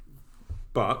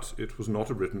 but it was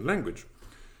not a written language.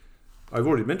 I've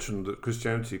already mentioned that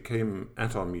Christianity came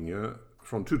at Armenia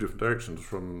from two different directions,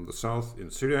 from the south in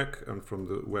Syriac and from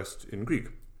the west in Greek.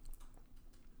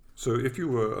 So if you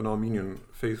were an Armenian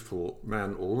faithful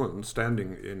man or woman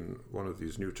standing in one of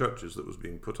these new churches that was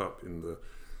being put up in the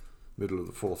middle of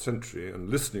the 4th century and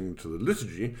listening to the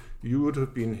liturgy, you would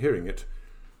have been hearing it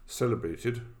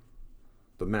celebrated,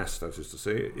 the Mass, that is to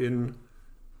say, in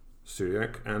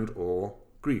Syriac and or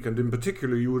Greek. And in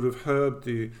particular, you would have heard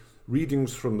the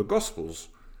readings from the Gospels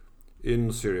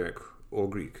in Syriac or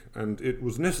Greek. And it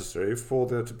was necessary for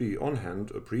there to be on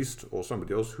hand a priest or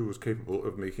somebody else who was capable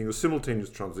of making a simultaneous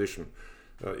translation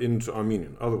into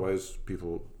Armenian. Otherwise,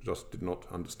 people just did not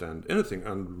understand anything.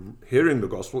 And hearing the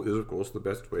gospel is, of course, the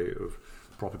best way of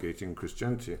propagating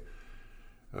Christianity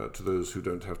to those who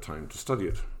don't have time to study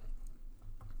it.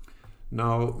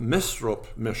 Now, Mesrop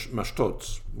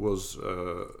Mashtots was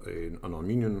an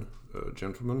Armenian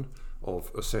gentleman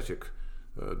of ascetic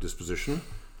disposition,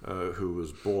 who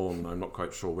was born, I'm not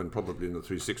quite sure when, probably in the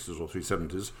 360s or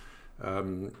 370s,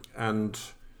 and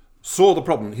saw the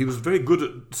problem. He was very good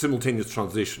at simultaneous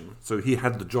translation, so he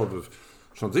had the job of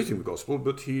translating the gospel,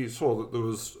 but he saw that there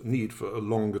was need for a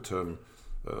longer-term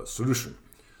solution.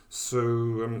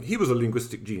 So he was a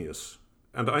linguistic genius,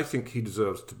 and I think he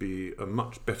deserves to be a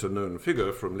much better-known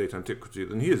figure from late antiquity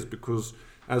than he is, because,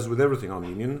 as with everything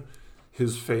Armenian,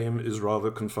 his fame is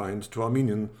rather confined to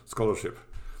Armenian scholarship.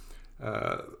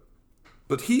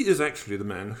 But he is actually the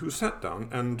man who sat down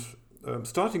and,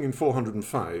 starting in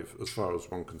 405, as far as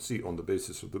one can see on the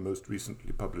basis of the most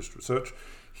recently published research,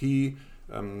 he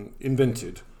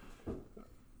invented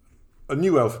a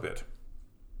new alphabet,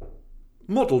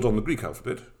 modelled on the Greek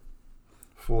alphabet,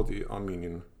 for the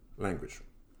Armenian language.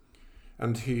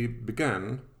 And he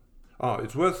began...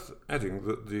 it's worth adding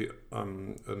that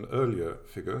an earlier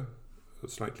figure, a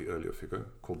slightly earlier figure,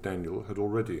 called Daniel, had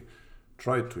already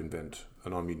tried to invent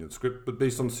an Armenian script, but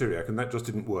based on Syriac, and that just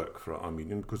didn't work for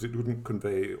Armenian because it wouldn't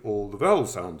convey all the vowel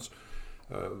sounds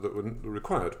that were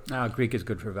required. Greek is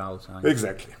good for vowel sounds.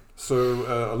 Exactly.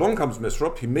 So along comes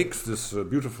Mesrop. He makes this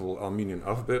beautiful Armenian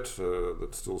alphabet that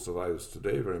still survives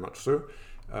today, very much so.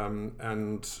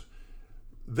 And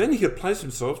then he applies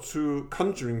himself to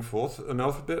conjuring forth an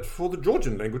alphabet for the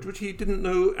Georgian language, which he didn't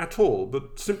know at all,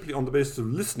 but simply on the basis of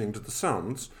listening to the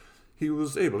sounds, he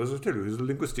was able, as I tell you, he's a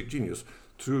linguistic genius,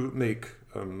 to make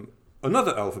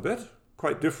another alphabet,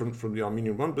 quite different from the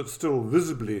Armenian one, but still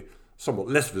visibly, somewhat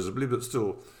less visibly, but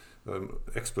still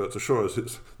experts assure us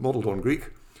it's modelled on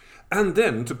Greek. And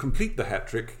then, to complete the hat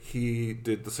trick, he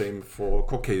did the same for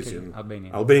Caucasian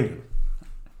Albanian.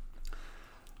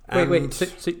 Wait.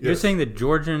 So you're saying the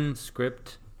Georgian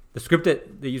script, the script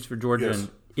that they use for Georgian,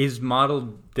 is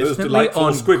modelled differently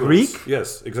on squiggles. Greek?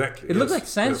 Yes, exactly. It looked like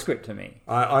Sanskrit to me.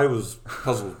 I was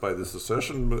puzzled by this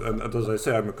assertion, and as I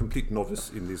say, I'm a complete novice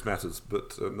in these matters,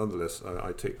 but nonetheless,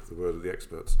 I take the word of the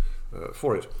experts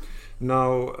for it.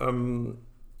 Now,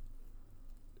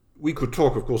 we could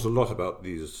talk, of course, a lot about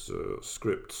these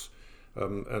scripts,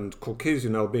 and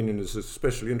Caucasian Albanian is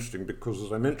especially interesting because,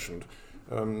 as I mentioned,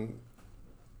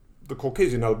 the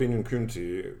Caucasian Albanian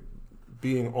community,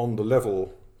 being on the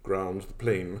level ground, the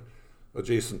plain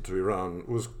adjacent to Iran,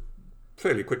 was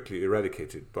fairly quickly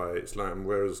eradicated by Islam,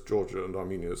 whereas Georgia and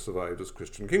Armenia survived as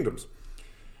Christian kingdoms.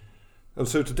 And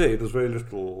so today there's very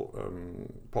little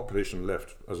population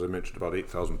left, as I mentioned, about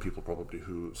 8,000 people probably,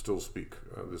 who still speak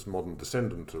this modern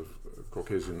descendant of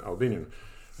Caucasian Albanian.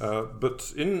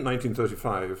 But in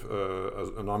 1935, as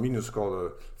an Armenian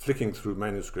scholar flicking through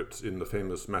manuscripts in the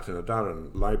famous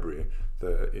Matenadaran library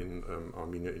there in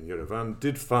Armenia, in Yerevan,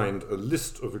 did find a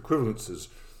list of equivalences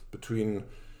between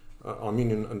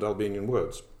Armenian and Albanian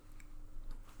words.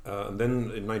 And then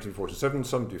in 1947,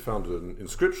 somebody found an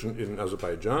inscription in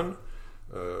Azerbaijan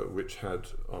which had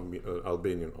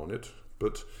Albanian on it,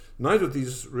 but neither of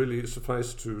these really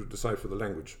sufficed to decipher the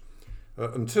language.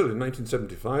 Until in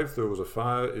 1975, there was a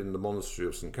fire in the monastery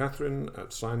of St. Catherine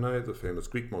at Sinai, the famous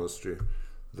Greek monastery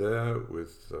there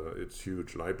with its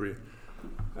huge library,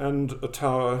 and a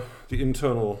tower, the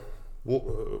internal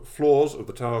floors of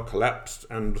the tower collapsed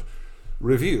and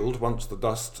revealed, once the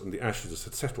dust and the ashes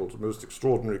had settled, a most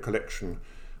extraordinary collection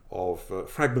of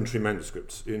fragmentary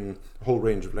manuscripts in a whole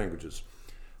range of languages.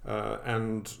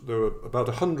 And there were about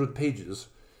 100 pages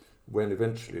when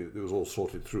eventually it was all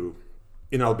sorted through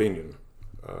in Albanian,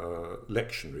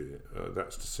 lectionary,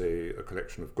 that's to say a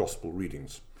collection of gospel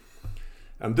readings.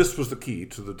 And this was the key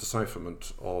to the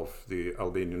decipherment of the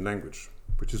Albanian language,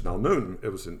 which is now known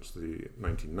ever since the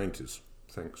 1990s,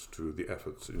 thanks to the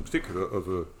efforts in particular of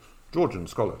a Georgian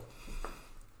scholar.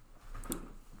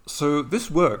 So this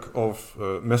work of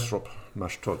Mesrop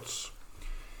Mashtots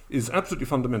is absolutely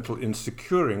fundamental in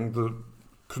securing the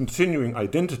continuing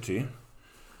identity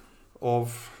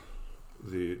of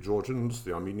the Georgians,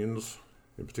 the Armenians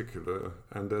in particular,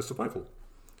 and their survival.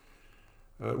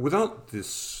 Without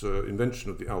this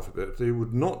invention of the alphabet, they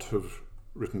would not have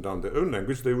written down their own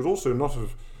language. They would also not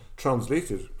have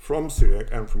translated from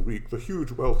Syriac and from Greek the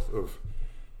huge wealth of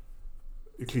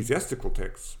ecclesiastical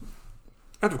texts.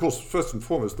 And of course, first and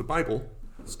foremost, the Bible,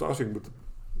 starting with the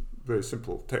very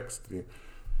simple text, the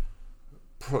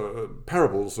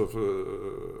parables the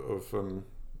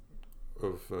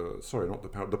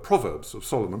Proverbs of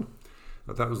Solomon,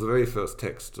 That was the very first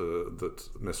text that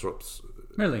Mesrops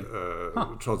Really?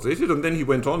 translated, and then he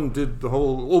went on and did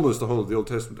almost the whole of the Old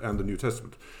Testament and the New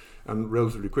Testament, and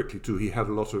relatively quickly too. He had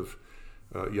a lot of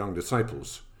young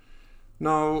disciples.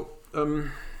 Now,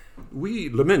 we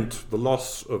lament the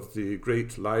loss of the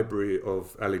great library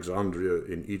of Alexandria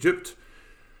in Egypt.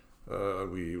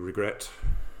 We regret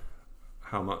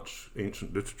how much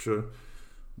ancient literature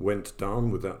went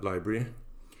down with that library.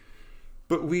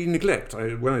 But we neglect,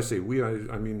 when I say we,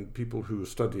 I mean people who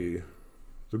study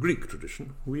the Greek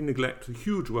tradition, we neglect a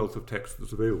huge wealth of text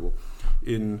that's available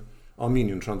in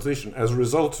Armenian translation as a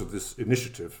result of this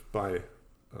initiative by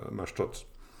Mashtots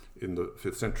in the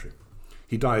 5th century.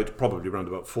 He died probably around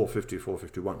about 450,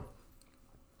 451.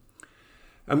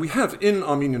 And we have in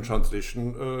Armenian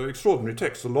translation extraordinary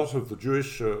texts. A lot of the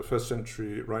Jewish 1st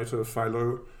century writer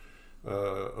Philo,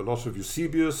 a lot of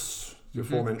Eusebius, the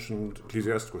aforementioned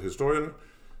ecclesiastical historian.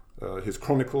 His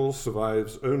chronicle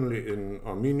survives only in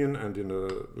Armenian and in a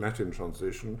Latin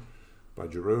translation by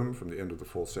Jerome from the end of the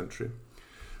 4th century.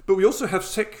 But we also have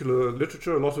secular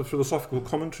literature, a lot of philosophical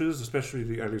commentaries, especially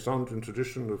the Alexandrian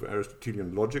tradition of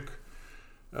Aristotelian logic.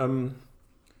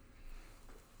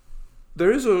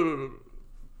 There is a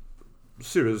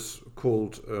series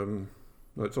called, no,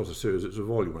 it's not a series, it's a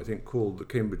volume, I think, called The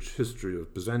Cambridge History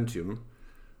of Byzantium,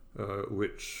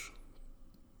 which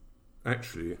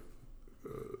actually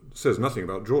says nothing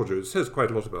about Georgia. It says quite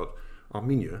a lot about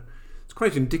Armenia. It's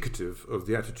quite indicative of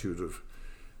the attitude of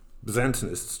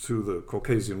Byzantinists to the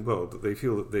Caucasian world, that they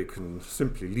feel that they can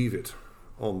simply leave it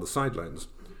on the sidelines.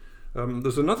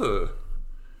 There's another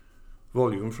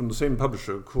volume from the same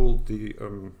publisher called the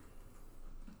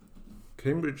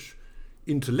Cambridge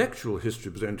Intellectual History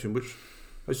of Byzantium, which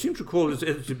I seem to recall is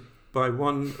edited by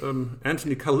one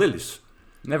Anthony Kallelis.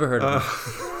 Never heard of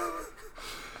him.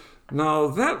 Now,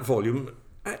 that volume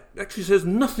actually says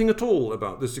nothing at all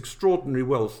about this extraordinary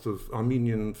wealth of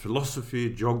Armenian philosophy,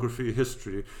 geography,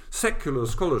 history, secular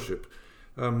scholarship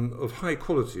of high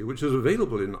quality, which is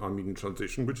available in Armenian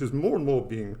translation, which is more and more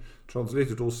being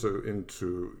translated also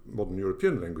into modern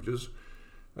European languages.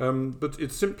 But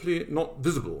it's simply not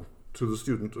visible to the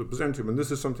student of Byzantium. And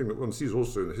this is something that one sees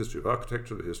also in the history of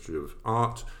architecture, the history of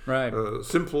art. Right.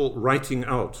 Simple writing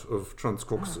out of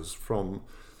Transcaucasus from...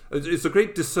 It's a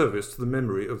great disservice to the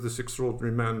memory of this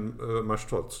extraordinary man,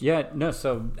 Mashtots. Yeah, no,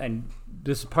 so, and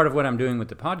this is part of what I'm doing with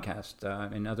the podcast,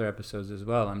 in other episodes as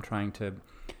well. I'm trying to,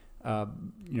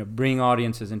 bring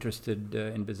audiences interested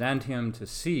in Byzantium to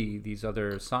see these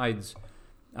other sides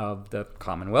of the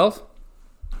Commonwealth.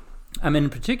 In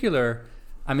particular,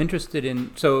 I'm interested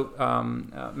in,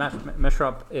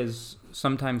 Mesrop is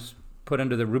sometimes put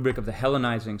under the rubric of the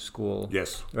Hellenizing school.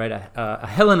 Yes. Right, a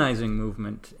Hellenizing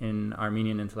movement in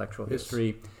Armenian intellectual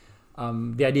history.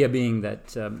 The idea being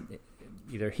that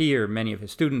either he or many of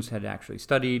his students had actually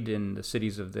studied in the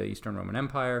cities of the Eastern Roman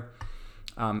Empire,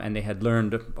 and they had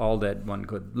learned all that one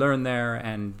could learn there,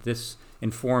 and this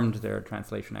informed their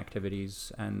translation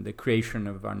activities and the creation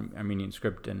of Armenian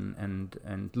script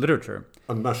and literature.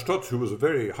 And Mashtots, who was a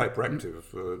very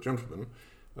hyperactive gentleman,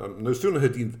 no sooner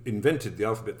had he invented the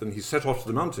alphabet than he set off to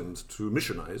the mountains to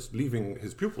missionize, leaving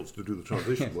his pupils to do the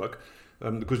translation work,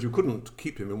 because you couldn't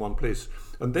keep him in one place.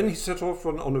 And then he set off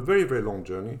on a very, very long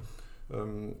journey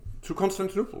to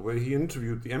Constantinople, where he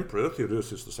interviewed the emperor,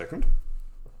 Theodosius II,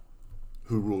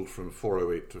 who ruled from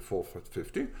 408 to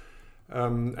 450,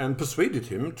 and persuaded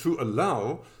him to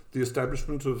allow the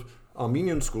establishment of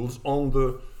Armenian schools on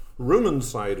the Roman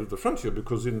side of the frontier,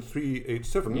 because in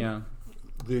 387...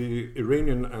 the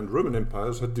Iranian and Roman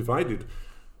empires had divided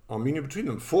Armenia between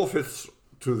them, 4/5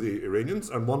 to the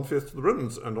Iranians and 1/5 to the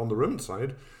Romans. And on the Roman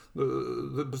side,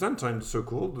 the Byzantines,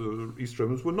 so-called, the East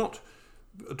Romans, were not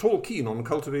at all keen on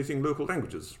cultivating local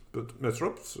languages. But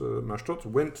Mashtots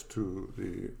went to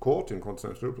the court in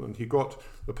Constantinople and he got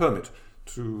a permit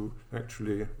to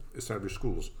actually establish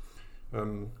schools.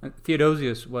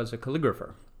 Theodosius was a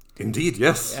calligrapher. Indeed,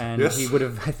 yes. And he would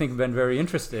have, I think, been very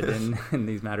interested in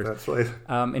these matters. That's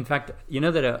right. In fact, you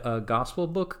know that a gospel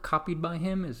book copied by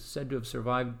him is said to have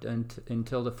survived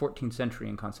until the 14th century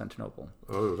in Constantinople.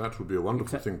 Oh, that would be a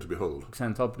wonderful thing to behold.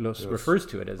 Xanthopoulos refers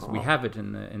to it as we have it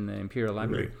in the Imperial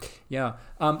Library. Really? Yeah.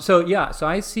 So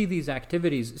I see these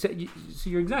activities. So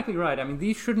you're exactly right. I mean,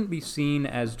 these shouldn't be seen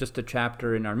as just a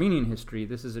chapter in Armenian history.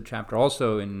 This is a chapter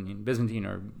also in Byzantine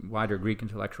or wider Greek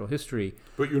intellectual history.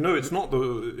 But it's not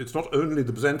only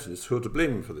the Byzantines who are to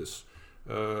blame for this.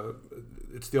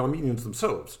 It's the Armenians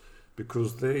themselves,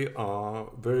 because they are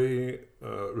very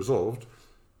resolved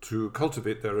to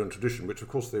cultivate their own tradition, which of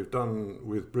course they've done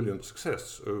with brilliant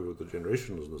success over the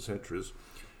generations and the centuries.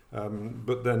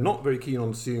 But they're not very keen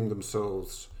on seeing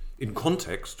themselves in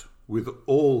context with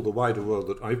all the wider world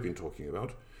that I've been talking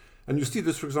about. And you see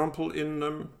this, for example,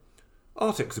 in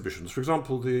art exhibitions. For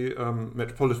example, the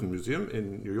Metropolitan Museum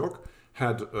in New York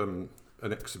had an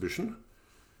exhibition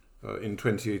in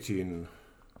 2018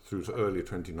 through to early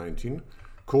 2019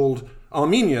 called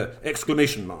Armenia!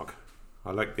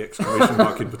 I like the exclamation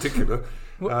mark in particular.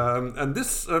 And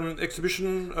this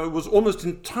exhibition was almost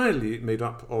entirely made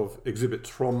up of exhibits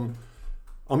from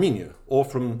Armenia or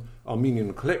from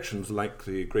Armenian collections like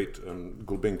the great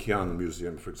Gulbenkian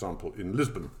Museum, for example, in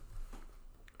Lisbon.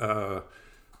 But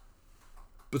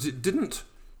it didn't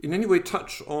in any way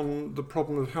touch on the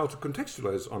problem of how to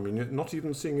contextualize Armenia, not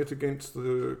even seeing it against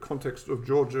the context of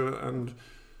Georgia and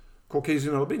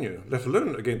Caucasian Albania, let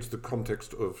alone against the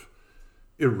context of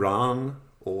Iran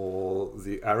or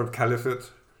the Arab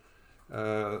Caliphate.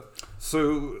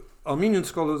 So Armenian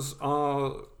scholars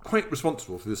are quite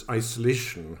responsible for this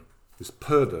isolation, this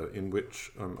purdah in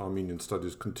which Armenian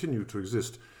studies continue to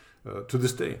exist to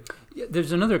this day. Yeah,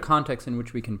 there's another context in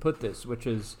which we can put this, which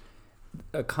is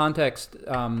a context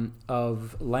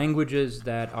of languages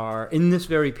that are, in this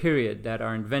very period, that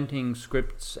are inventing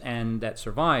scripts and that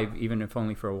survive, even if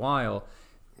only for a while.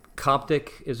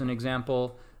 Coptic is an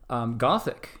example.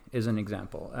 Gothic is an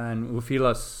example. And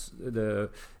Ulfilas, the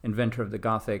inventor of the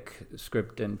Gothic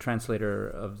script and translator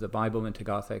of the Bible into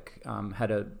Gothic, had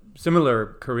a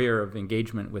similar career of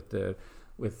engagement with the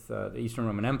Eastern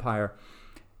Roman Empire.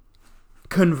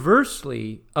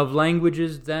 Conversely, of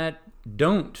languages that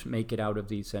don't make it out of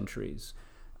these centuries,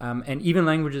 and even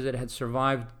languages that had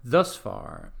survived thus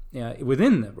far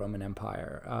within the Roman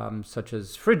Empire, such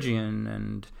as Phrygian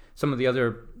and some of the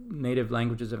other native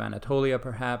languages of Anatolia,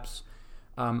 perhaps.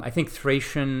 I think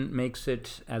Thracian makes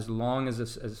it as late as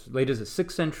the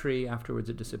 6th century. Afterwards,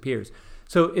 it disappears.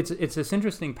 So it's this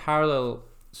interesting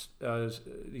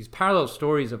these parallel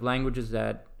stories of languages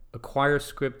that acquire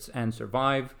scripts and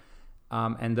survive,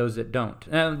 and those that don't.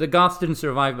 The Goths didn't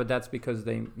survive, but that's because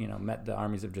they, met the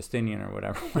armies of Justinian or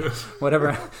whatever.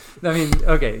 Whatever. I mean,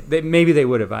 okay, maybe they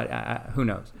would have. Who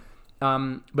knows?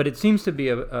 But it seems to be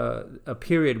a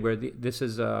period where this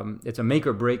is it's a make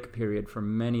or break period for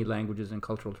many languages and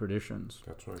cultural traditions.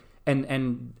 That's right.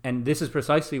 And this is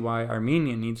precisely why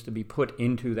Armenian needs to be put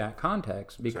into that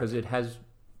context, because it has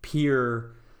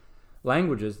peer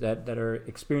languages that are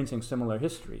experiencing similar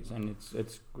histories, and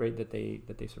it's great that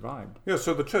they survived. Yeah.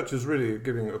 So the church is really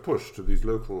giving a push to these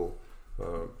local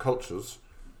cultures.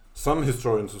 Some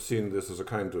historians have seen this as a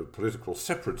kind of political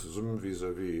separatism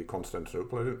vis-à-vis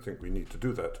Constantinople. I don't think we need to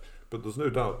do that. But there's no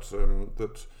doubt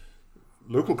that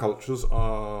local cultures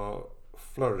are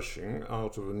flourishing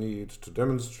out of a need to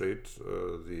demonstrate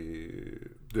the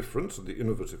difference and the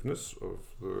innovativeness of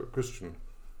the Christian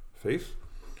faith,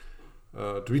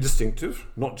 to be distinctive,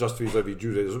 not just vis-à-vis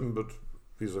Judaism, but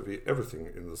vis-à-vis everything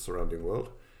in the surrounding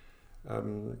world.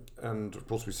 And of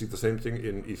course we see the same thing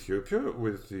in Ethiopia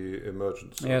with the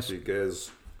emergence of the Ge'ez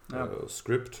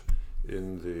script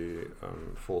in the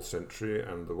 4th century,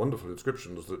 and the wonderful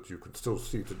inscriptions that you can still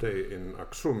see today in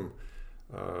Aksum,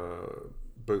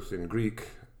 both in Greek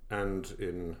and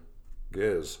in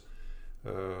Ge'ez,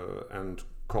 and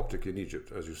Coptic in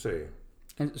Egypt, as you say.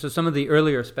 And so some of the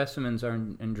earlier specimens are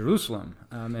in Jerusalem,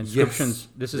 inscriptions.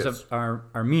 Yes. This is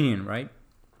Armenian, right?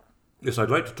 Yes,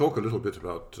 I'd like to talk a little bit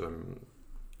about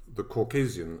the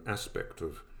Caucasian aspect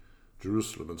of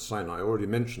Jerusalem and Sinai. I already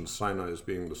mentioned Sinai as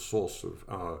being the source of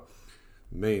our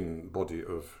main body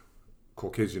of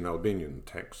Caucasian Albanian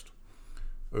text,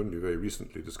 only very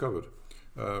recently discovered.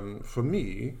 For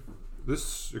me,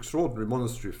 this extraordinary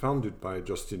monastery founded by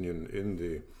Justinian in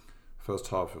the first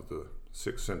half of the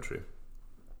 6th century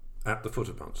at the foot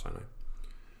of Mount Sinai,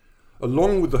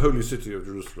 along with the holy city of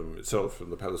Jerusalem itself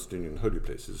and the Palestinian holy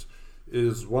places,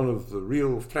 is one of the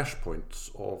real flashpoints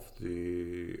of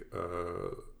the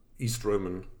East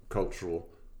Roman cultural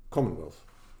commonwealth.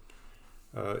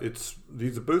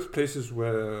 These are both places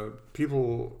where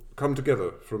people come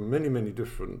together from many, many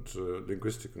different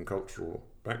linguistic and cultural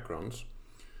backgrounds.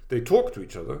 They talk to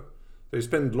each other. They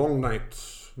spend long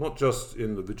nights, not just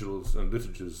in the vigils and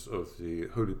liturgies of the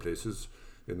holy places,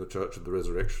 in the Church of the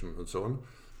Resurrection and so on,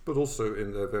 but also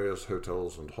in their various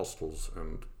hotels and hostels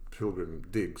and pilgrim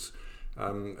digs.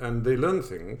 And they learn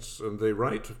things, and they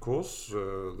write, of course.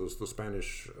 There's the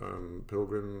Spanish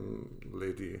pilgrim,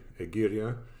 Lady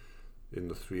Egeria, in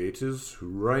the 380s, who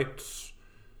writes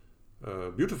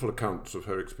beautiful accounts of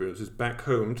her experiences back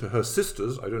home to her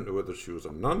sisters. I don't know whether she was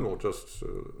a nun or just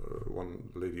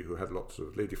one lady who had lots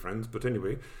of lady friends, but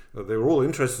anyway, they were all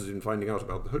interested in finding out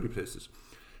about the holy places.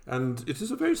 And it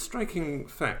is a very striking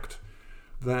fact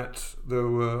that there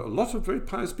were a lot of very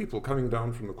pious people coming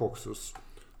down from the Caucasus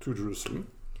to Jerusalem.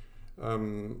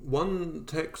 One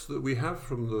text that we have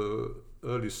from the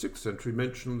early 6th century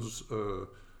mentions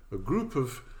a group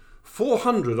of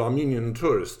 400 Armenian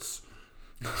tourists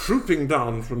trooping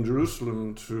down from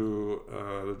Jerusalem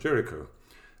to Jericho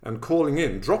and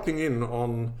dropping in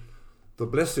on the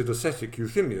blessed ascetic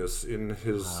Euphemius in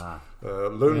his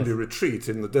lonely retreat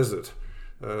in the desert,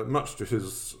 much to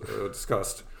his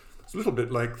disgust. It's a little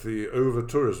bit like the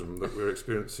over-tourism that we're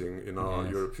experiencing in our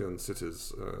European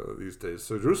cities these days.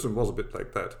 So Jerusalem was a bit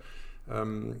like that.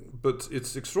 But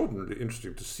it's extraordinarily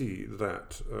interesting to see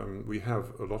that we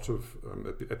have a lot of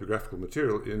epigraphical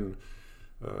material in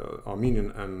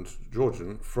Armenian and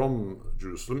Georgian from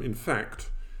Jerusalem. In fact,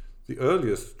 the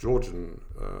earliest Georgian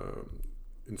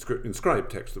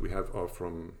inscribed texts that we have are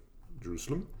from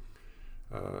Jerusalem.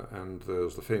 And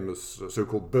there's the famous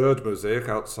so-called bird mosaic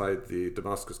outside the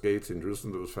Damascus Gate in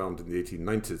Jerusalem that was found in the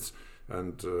 1890s,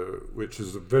 and which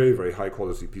is a very, very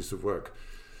high-quality piece of work.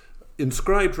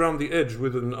 Inscribed round the edge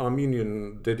with an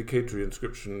Armenian dedicatory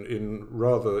inscription in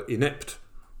rather inept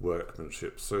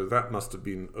workmanship. So that must have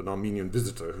been an Armenian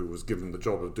visitor who was given the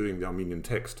job of doing the Armenian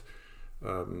text.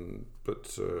 But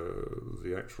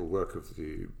the actual work of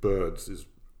the birds is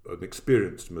an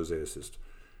experienced mosaicist,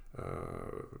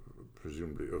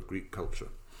 presumably of Greek culture.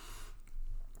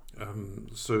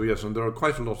 So yes, and there are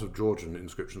quite a lot of Georgian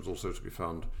inscriptions also to be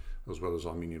found, as well as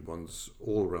Armenian ones,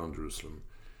 all around Jerusalem.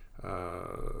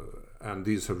 And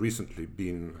these have recently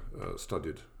been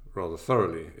studied rather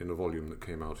thoroughly in a volume that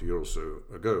came out a year or so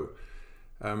ago.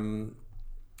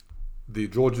 The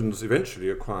Georgians eventually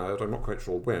acquired, I'm not quite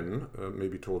sure when,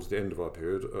 maybe towards the end of our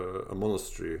period, a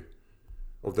monastery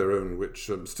of their own, which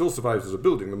still survives as a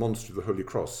building, the Monastery of the Holy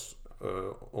Cross,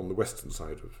 on the western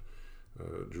side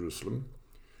of Jerusalem.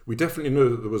 We definitely know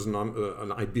that there was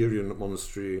an Iberian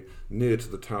monastery near to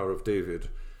the Tower of David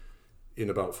in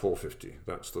about 450.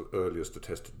 That's the earliest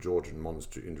attested Georgian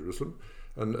monastery in Jerusalem.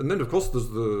 And then, of course, there's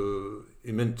the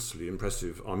immensely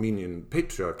impressive Armenian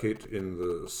Patriarchate in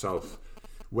the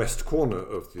southwest corner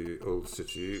of the old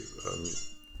city,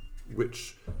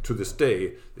 which to this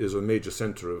day is a major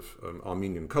center of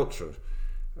Armenian culture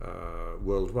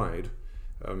worldwide.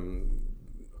 I'm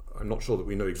not sure that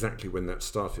we know exactly when that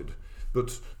started,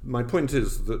 but my point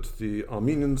is that the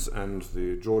Armenians and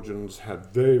the Georgians had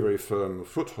very, very firm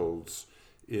footholds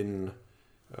in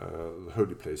the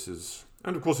holy places,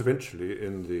 and of course eventually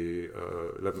in the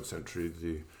 11th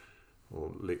century,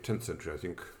 or late 10th century, I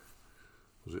think,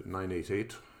 was it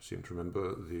 988? I seem to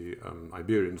remember, the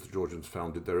Iberians, the Georgians,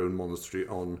 founded their own monastery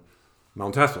on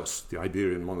Mount Athos, the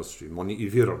Iberian monastery, Moni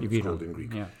Iviron, it's called in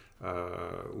Greek.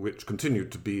 Which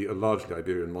continued to be a largely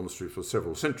Iberian monastery for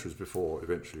several centuries before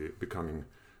eventually becoming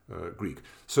Greek.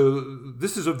 So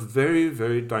this is a very,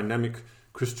 very dynamic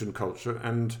Christian culture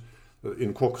and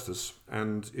in Caucasus,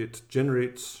 and it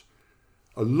generates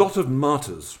a lot of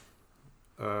martyrs.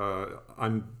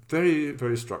 I'm very,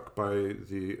 very struck by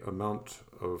the amount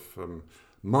of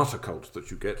martyr cult that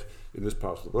you get in this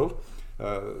part of the world.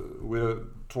 We're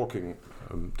talking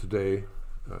today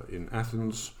in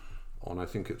Athens, on I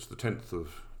think it's the 10th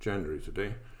of January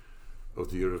today, of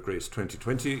the Year of Grace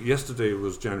 2020. Yesterday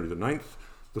was January the 9th,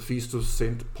 the feast of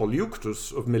Saint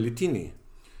Polyeuctus of Melitini.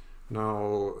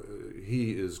 Now,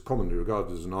 he is commonly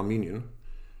regarded as an Armenian,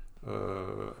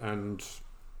 and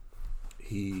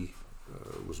he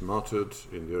was martyred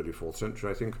in the early 4th century,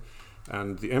 I think.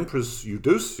 And the Empress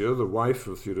Eudocia, the wife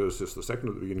of Theodosius II at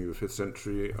the beginning of the 5th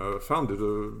century, founded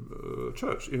a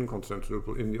church in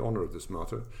Constantinople in the honor of this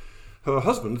martyr. Her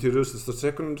husband, Theodosius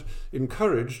II,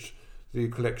 encouraged the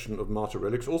collection of martyr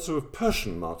relics, also of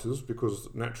Persian martyrs, because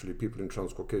naturally people in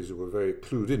Transcaucasia were very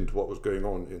clued into what was going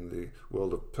on in the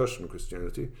world of Persian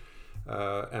Christianity.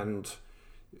 And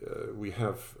we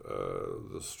have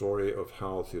the story of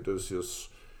how Theodosius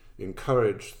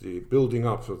encouraged the building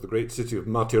up of the great city of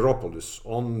Martyropolis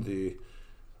on the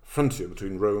frontier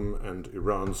between Rome and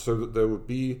Iran, so that there would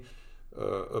be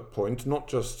a point not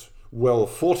just well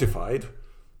fortified,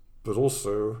 but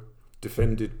also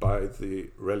defended by the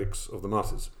relics of the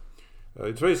martyrs.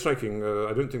 It's very striking,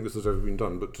 I don't think this has ever been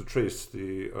done, but to trace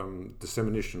the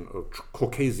dissemination of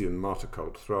Caucasian martyr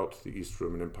cult throughout the East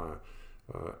Roman Empire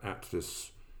at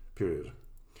this period.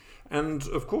 And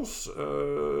of course,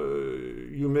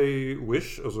 you may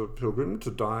wish as a pilgrim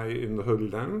to die in the Holy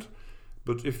Land,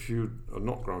 but if you are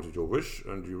not granted your wish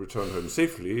and you return home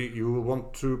safely, you will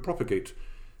want to propagate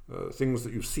things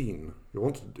that you've seen. You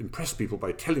want to impress people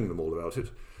by telling them all about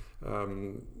it,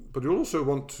 but you also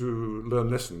want to learn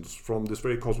lessons from this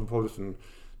very cosmopolitan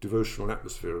devotional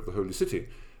atmosphere of the Holy City.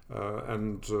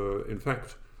 And in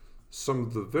fact, some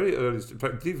of the very earliest, in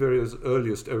fact, the very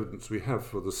earliest evidence we have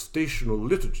for the stational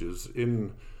liturgies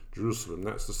in Jerusalem,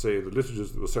 that's to say, the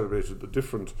liturgies that were celebrated at the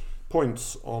different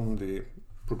points on the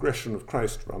progression of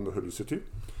Christ around the Holy City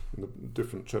in the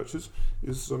different churches,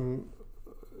 is in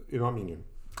Armenian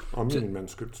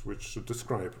manuscripts, which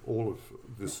describe all of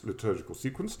this liturgical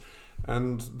sequence.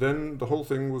 And then the whole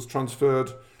thing was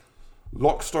transferred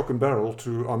lock, stock and barrel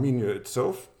to Armenia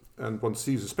itself. And one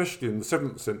sees, especially in the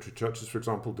 7th century churches, for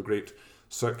example, the great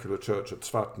circular church at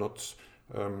Svatnots,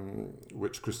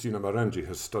 which Christina Marangi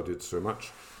has studied so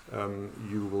much,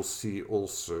 you will see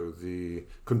also the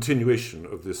continuation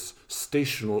of this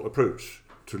stational approach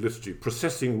to liturgy,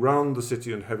 processing round the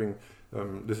city and having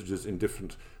liturgies in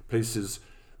different places,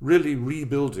 really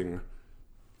rebuilding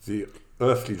the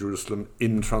earthly Jerusalem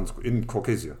in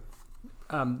Caucasia.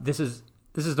 This is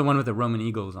the one with the Roman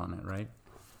eagles on it, right?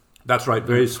 That's right,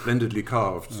 very splendidly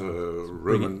carved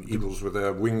Roman eagles with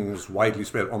their wings widely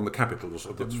spread on the capitals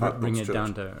of the Svatnots bring it church.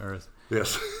 Down to earth.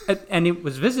 Yes. And it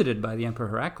was visited by the Emperor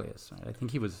Heraclius. Right? I think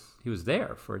he was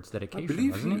there for its dedication,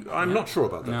 wasn't he? I'm not sure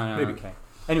about that. No, Maybe. Okay.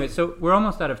 Anyway, so we're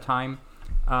almost out of time.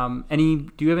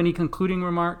 Do you have any concluding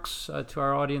remarks to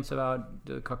our audience about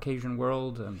the Caucasian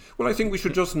world? Well, I think we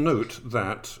should just note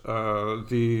that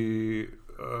the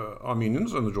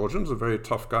Armenians and the Georgians are very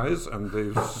tough guys, and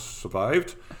they've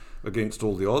survived against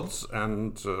all the odds.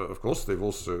 And, of course, they've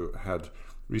also had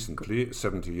recently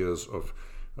 70 years of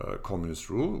communist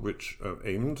rule, which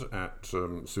aimed at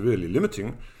severely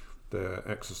limiting their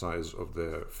exercise of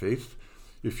their faith.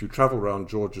 If you travel around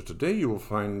Georgia today, you will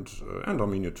find, and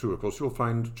Armenia too, of course, you'll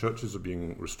find churches are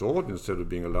being restored instead of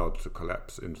being allowed to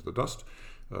collapse into the dust.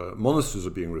 Monasteries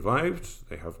are being revived.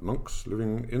 They have monks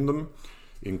living in them,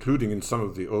 including in some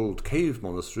of the old cave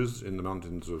monasteries in the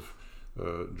mountains of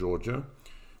Georgia.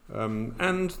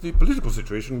 And the political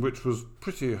situation, which was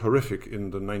pretty horrific in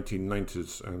the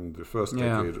 1990s and the first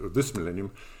decade of this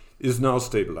millennium, is now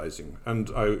stabilizing.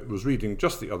 And I was reading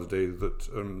just the other day that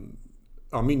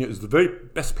Armenia is the very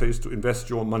best place to invest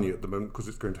your money at the moment, because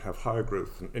it's going to have higher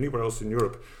growth than anywhere else in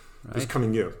Europe this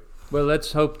coming year. Well,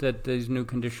 let's hope that these new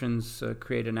conditions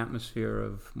create an atmosphere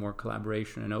of more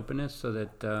collaboration and openness, so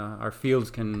that our fields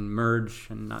can merge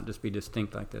and not just be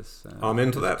distinct like this.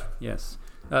 Amen to that. Yes.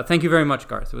 Thank you very much,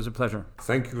 Garth. It was a pleasure.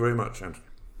 Thank you very much, Anthony.